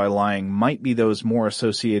caused by lying might be those more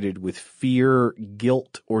associated with fear,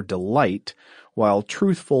 guilt, or delight, while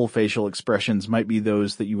truthful facial expressions might be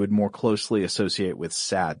those that you would more closely associate with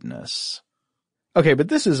sadness. Okay, but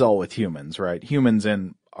this is all with humans, right? Humans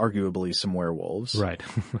and arguably some werewolves. Right.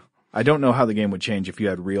 I don't know how the game would change if you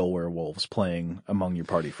had real werewolves playing among your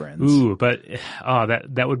party friends. Ooh, but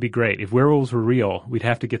that would be great. If werewolves were real, we'd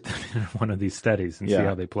have to get them in one of these studies and see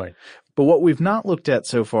how they play. But what we've not looked at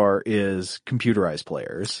so far is computerized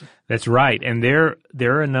players. That's right. And there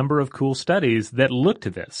are a number of cool studies that look to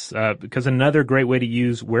this, because another great way to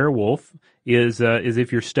use werewolf is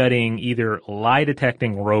if you're studying either lie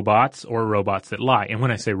detecting robots or robots that lie. And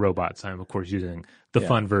when I say robots, I'm of course using the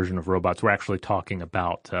fun version of robots. We're actually talking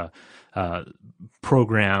about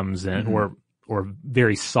programs and or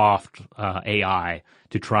very soft AI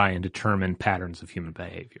to try and determine patterns of human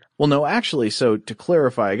behavior. Well, no, actually, so to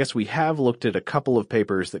clarify, I guess we have looked at a couple of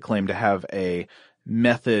papers that claim to have a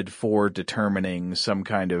method for determining some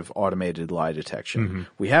kind of automated lie detection. Mm-hmm.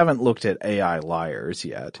 We haven't looked at AI liars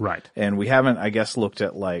yet. Right. And we haven't, I guess, looked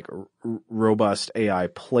at like robust AI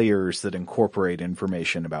players that incorporate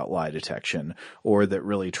information about lie detection or that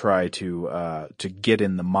really try to get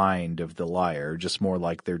in the mind of the liar, just more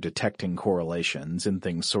like they're detecting correlations and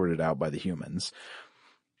things sorted out by the humans.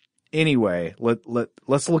 Anyway,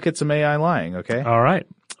 let's look at some AI lying, okay? All right.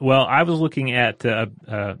 Well, I was looking at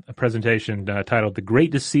a presentation titled The Great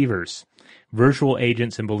Deceivers, Virtual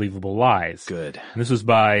Agents and Believable Lies. Good. And this was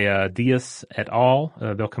by Diaz et al.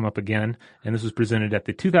 They'll come up again. And this was presented at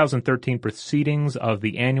the 2013 proceedings of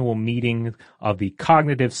the annual meeting of the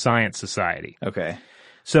Cognitive Science Society. Okay.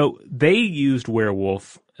 So they used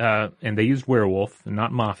werewolf, and they used werewolf,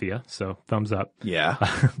 not mafia, so thumbs up. Yeah.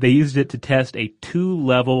 They used it to test a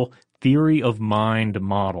 2-level theory of mind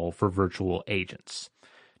model for virtual agents.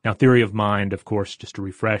 Now, theory of mind, of course, just to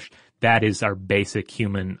refresh, that is our basic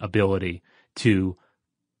human ability to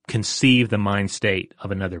conceive the mind state of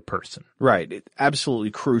another person. Right. It's absolutely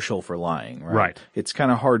crucial for lying, right? Right. It's kind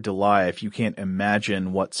of hard to lie if you can't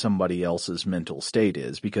imagine what somebody else's mental state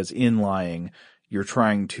is, because in lying, you're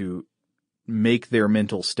trying to make their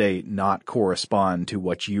mental state not correspond to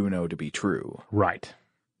what you know to be true. Right.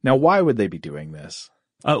 Now, why would they be doing this?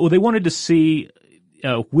 Well, they wanted to see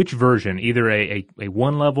which version, either a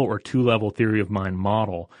 1-level or 2-level theory of mind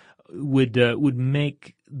model, would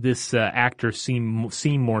make this actor seem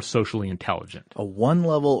more socially intelligent. A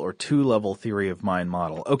 1-level or 2-level theory of mind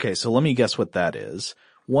model. Okay, so let me guess what that is.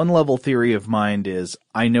 1-level theory of mind is,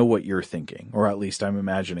 I know what you're thinking, or at least I'm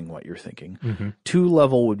imagining what you're thinking. Mm-hmm.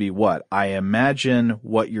 2-level would be what? I imagine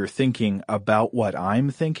what you're thinking about what I'm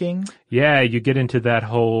thinking? Yeah, you get into that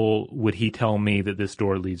whole, would he tell me that this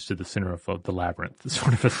door leads to the center of the labyrinth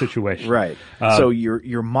sort of a situation. Right. So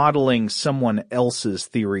you're modeling someone else's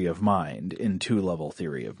theory of mind in 2-level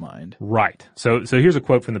theory of mind. Right. So here's a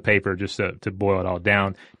quote from the paper just to boil it all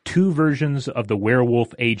down. 2 versions of the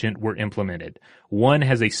werewolf agent were implemented. One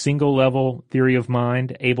has a single-level theory of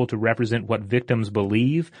mind, able to represent what victims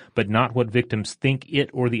believe, but not what victims think it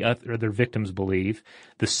or the other victims believe.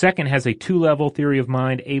 The second has a 2-level theory of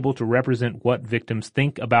mind, able to represent what victims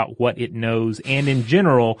think about what it knows, and in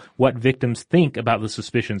general, what victims think about the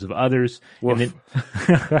suspicions of others. And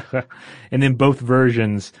then both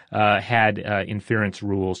versions had inference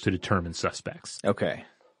rules to determine suspects. Okay.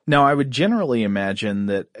 Now, I would generally imagine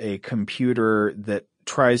that a computer that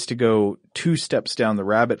tries to go 2 steps down the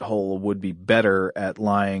rabbit hole would be better at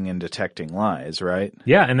lying and detecting lies, right?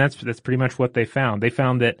 Yeah, and that's pretty much what they found. They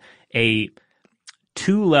found that a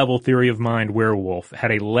 2-level theory of mind werewolf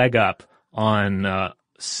had a leg up on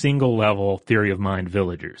single-level theory of mind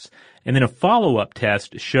villagers. And then a follow-up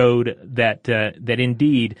test showed that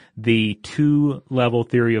indeed the 2-level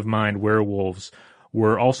theory of mind werewolves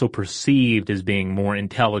were also perceived as being more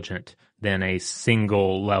intelligent than a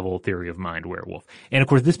single-level theory of mind werewolf. And of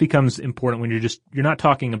course, this becomes important when you're not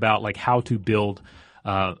talking about like how to build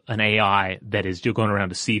an AI that is going around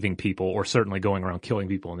deceiving people or certainly going around killing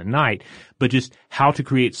people in the night, but just how to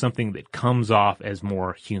create something that comes off as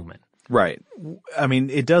more human. Right. I mean,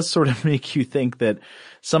 it does sort of make you think that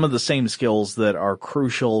some of the same skills that are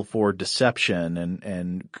crucial for deception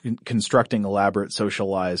and constructing elaborate social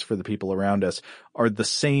lies for the people around us are the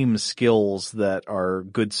same skills that are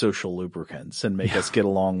good social lubricants and make us get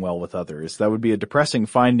along well with others. That would be a depressing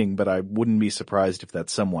finding, but I wouldn't be surprised if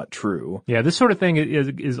that's somewhat true. Yeah, this sort of thing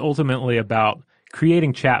is ultimately about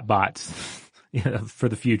creating chatbots for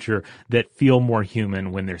the future that feel more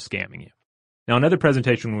human when they're scamming you. Now, another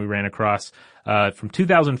presentation we ran across from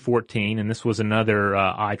 2014, and this was another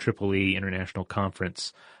IEEE International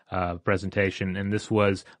Conference presentation, and this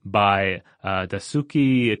was by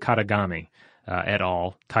Daisuke Katagami et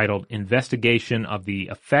al., titled "Investigation of the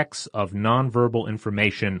Effects of Nonverbal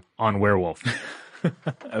Information on Werewolf."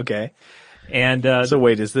 Okay. And so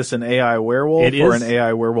wait, is this an AI werewolf or an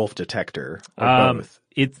AI werewolf detector? Or both?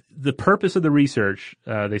 It's the purpose of the research,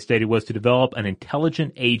 they stated, was to develop an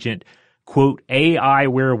intelligent agent, quote, AI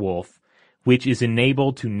werewolf, which is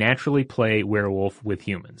enabled to naturally play werewolf with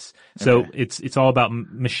humans. So it's all about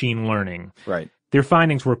machine learning. Right. Their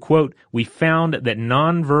findings were, quote, "We found that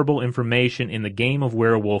nonverbal information in the game of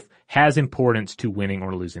werewolf has importance to winning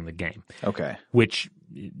or losing the game." Okay. Which,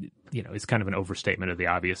 is kind of an overstatement of the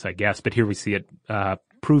obvious, I guess. But here we see it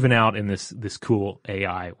proven out in this cool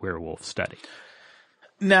AI werewolf study.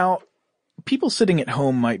 Now, people sitting at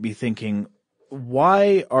home might be thinking,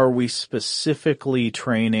 why are we specifically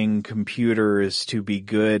training computers to be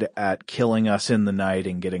good at killing us in the night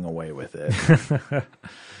and getting away with it?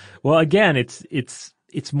 Well, again,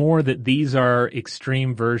 it's more that these are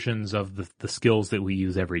extreme versions of the skills that we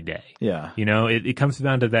use every day. Yeah. It comes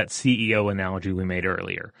down to that CEO analogy we made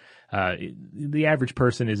earlier. The average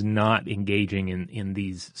person is not engaging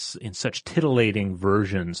in such titillating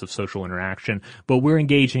versions of social interaction, but we're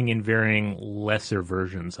engaging in varying lesser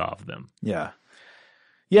versions of them. Yeah.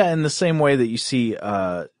 Yeah, in the same way that you see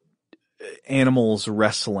animals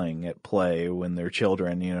wrestling at play when they're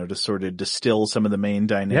children, to sort of distill some of the main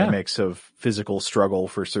dynamics of physical struggle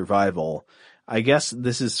for survival. I guess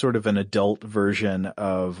this is sort of an adult version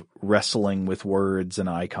of wrestling with words and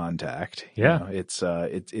eye contact. Yeah. It's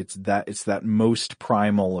that most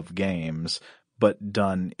primal of games, but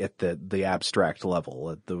done at the abstract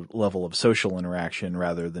level, at the level of social interaction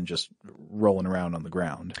rather than just rolling around on the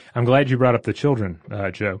ground. I'm glad you brought up the children,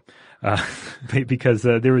 Joe, because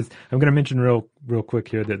I'm going to mention real quick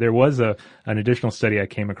here that there was an additional study I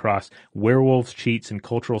came across, Werewolves, Cheats, and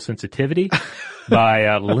Cultural Sensitivity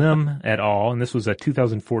by Lim et al., and this was a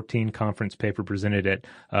 2014 conference paper presented at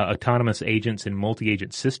Autonomous Agents in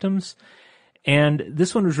Multi-Agent Systems. And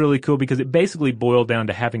this one was really cool because it basically boiled down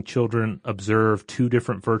to having children observe two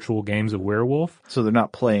different virtual games of werewolf. So they're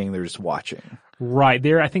not playing, they're just watching. Right.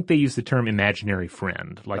 I think they use the term imaginary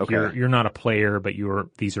friend. Like Okay. you're not a player, but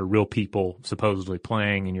these are real people supposedly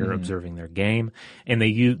playing and you're observing their game. And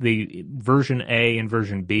the version A and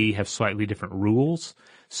version B have slightly different rules.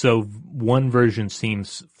 So one version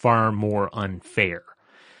seems far more unfair.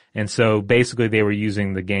 And so basically they were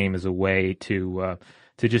using the game as a way to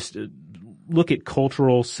just look at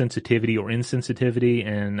cultural sensitivity or insensitivity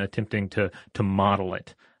and attempting to model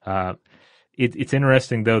it. It's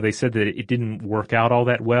interesting, though. They said that it didn't work out all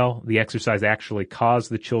that well. The exercise actually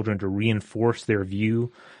caused the children to reinforce their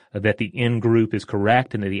view that the in group is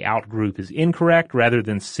correct and that the out group is incorrect, rather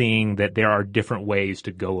than seeing that there are different ways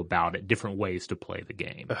to go about it, different ways to play the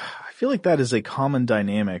game. I feel like that is a common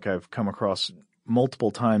dynamic I've come across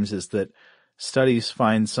multiple times, is that studies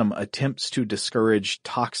find some attempts to discourage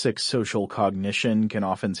toxic social cognition can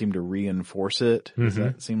often seem to reinforce it. Does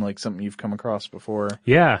that seem like something you've come across before?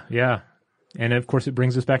 Yeah. And of course it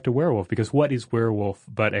brings us back to Werewolf, because what is Werewolf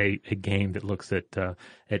but a game that looks at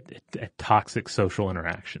toxic social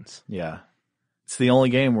interactions? Yeah. It's the only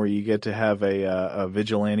game where you get to have a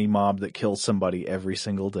vigilante mob that kills somebody every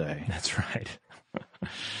single day. That's right.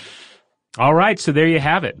 All right, so there you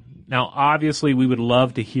have it. Now, obviously, we would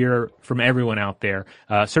love to hear from everyone out there,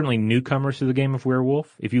 certainly newcomers to the game of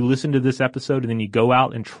Werewolf. If you listen to this episode and then you go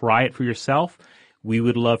out and try it for yourself, we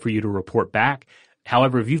would love for you to report back.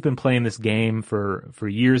 However, if you've been playing this game for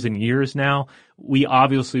years and years now, we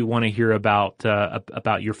obviously want to hear about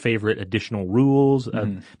your favorite additional rules,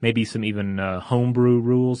 maybe some even homebrew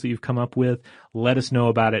rules that you've come up with. Let us know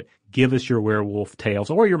about it. Give us your werewolf tales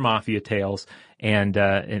or your mafia tales, and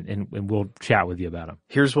we'll chat with you about them.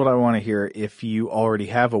 Here's what I want to hear. If you already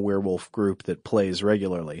have a werewolf group that plays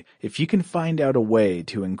regularly, if you can find out a way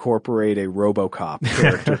to incorporate a RoboCop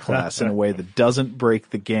character class in a way that doesn't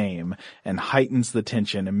break the game and heightens the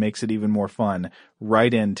tension and makes it even more fun,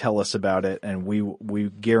 write in, tell us about it, and we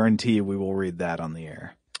guarantee we will read that on the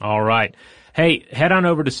air. All right. Hey, head on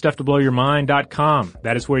over to StuffToBlowYourMind.com.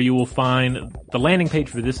 That is where you will find the landing page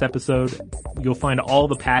for this episode. You'll find all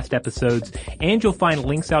the past episodes, and you'll find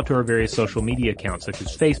links out to our various social media accounts such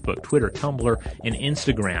as Facebook, Twitter, Tumblr, and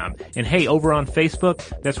Instagram. And hey, over on Facebook,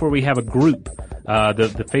 that's where we have a group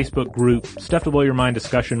the Facebook group, Stuff to Blow Your Mind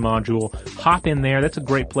discussion module. Hop in there. That's a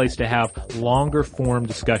great place to have longer form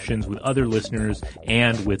discussions with other listeners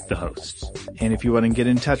and with the hosts. And if you want to get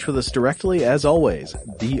in touch with us directly, as always,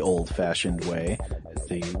 the old-fashioned way,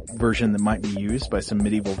 the version that might be used by some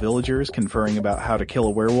medieval villagers conferring about how to kill a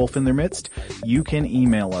werewolf in their midst, you can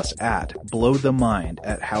email us at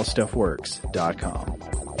blowthemind@howstuffworks.com.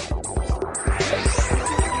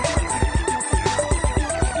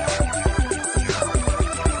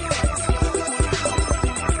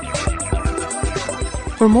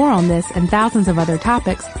 For more on this and thousands of other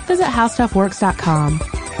topics, visit howstuffworks.com.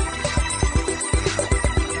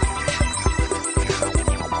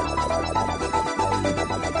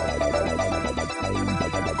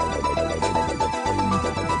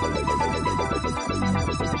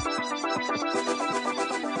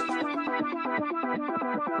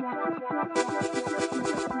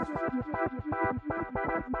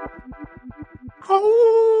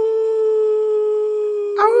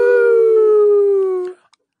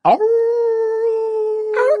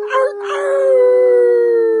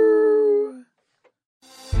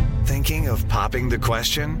 Thinking of popping the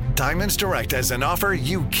question? Diamonds Direct has an offer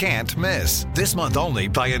you can't miss. This month only,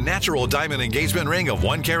 buy a natural diamond engagement ring of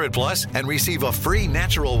 1 carat plus and receive a free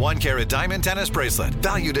natural 1 carat diamond tennis bracelet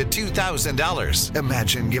valued at $2,000.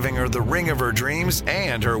 Imagine giving her the ring of her dreams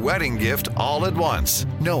and her wedding gift all at once.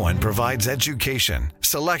 No one provides education,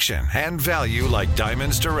 selection, and value like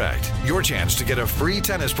Diamonds Direct. Your chance to get a free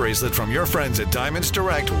tennis bracelet from your friends at Diamonds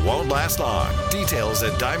Direct won't last long. Details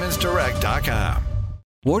at diamondsdirect.com.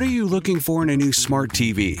 What are you looking for in a new smart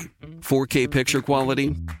TV? 4K picture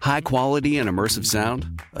quality? High quality and immersive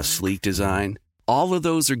sound? A sleek design? All of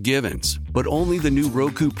those are givens, but only the new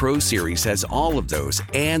Roku Pro Series has all of those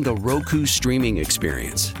and the Roku streaming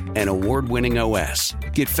experience, an award-winning OS.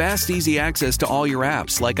 Get fast, easy access to all your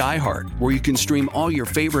apps like iHeart, where you can stream all your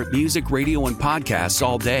favorite music, radio, and podcasts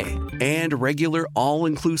all day, and regular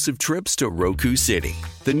all-inclusive trips to Roku City.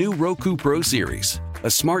 The new Roku Pro Series,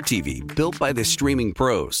 a smart TV built by the streaming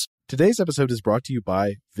pros. Today's episode is brought to you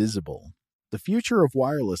by Visible. The future of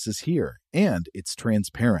wireless is here, and it's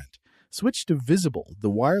transparent. Switch to Visible, the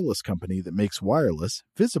wireless company that makes wireless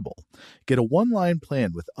visible. Get a one-line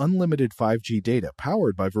plan with unlimited 5G data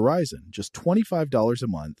powered by Verizon, just $25 a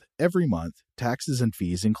month, every month, taxes and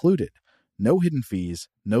fees included. No hidden fees,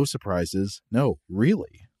 no surprises, no,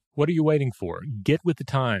 really. What are you waiting for? Get with the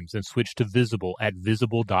times and switch to Visible at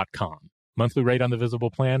Visible.com. Monthly rate on the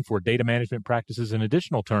Visible plan. For data management practices and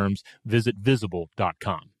additional terms, visit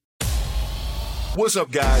Visible.com. What's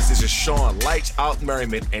up, guys? This is Sean Lights Out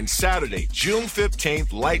Merriman, and Saturday, June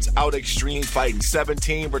 15th, Lights Out Extreme Fighting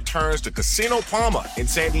 17 returns to Casino Palma in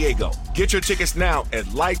San Diego. Get your tickets now at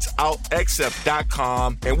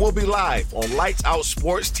lightsoutxf.com, and we'll be live on Lights Out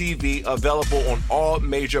Sports TV, available on all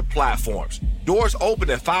major platforms. Doors open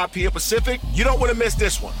at 5 p.m. Pacific. You don't want to miss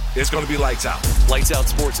this one. It's going to be Lights Out. Lights Out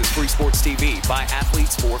Sports is free sports TV by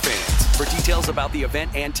athletes for fans. For details about the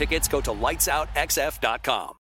event and tickets, go to lightsoutxf.com.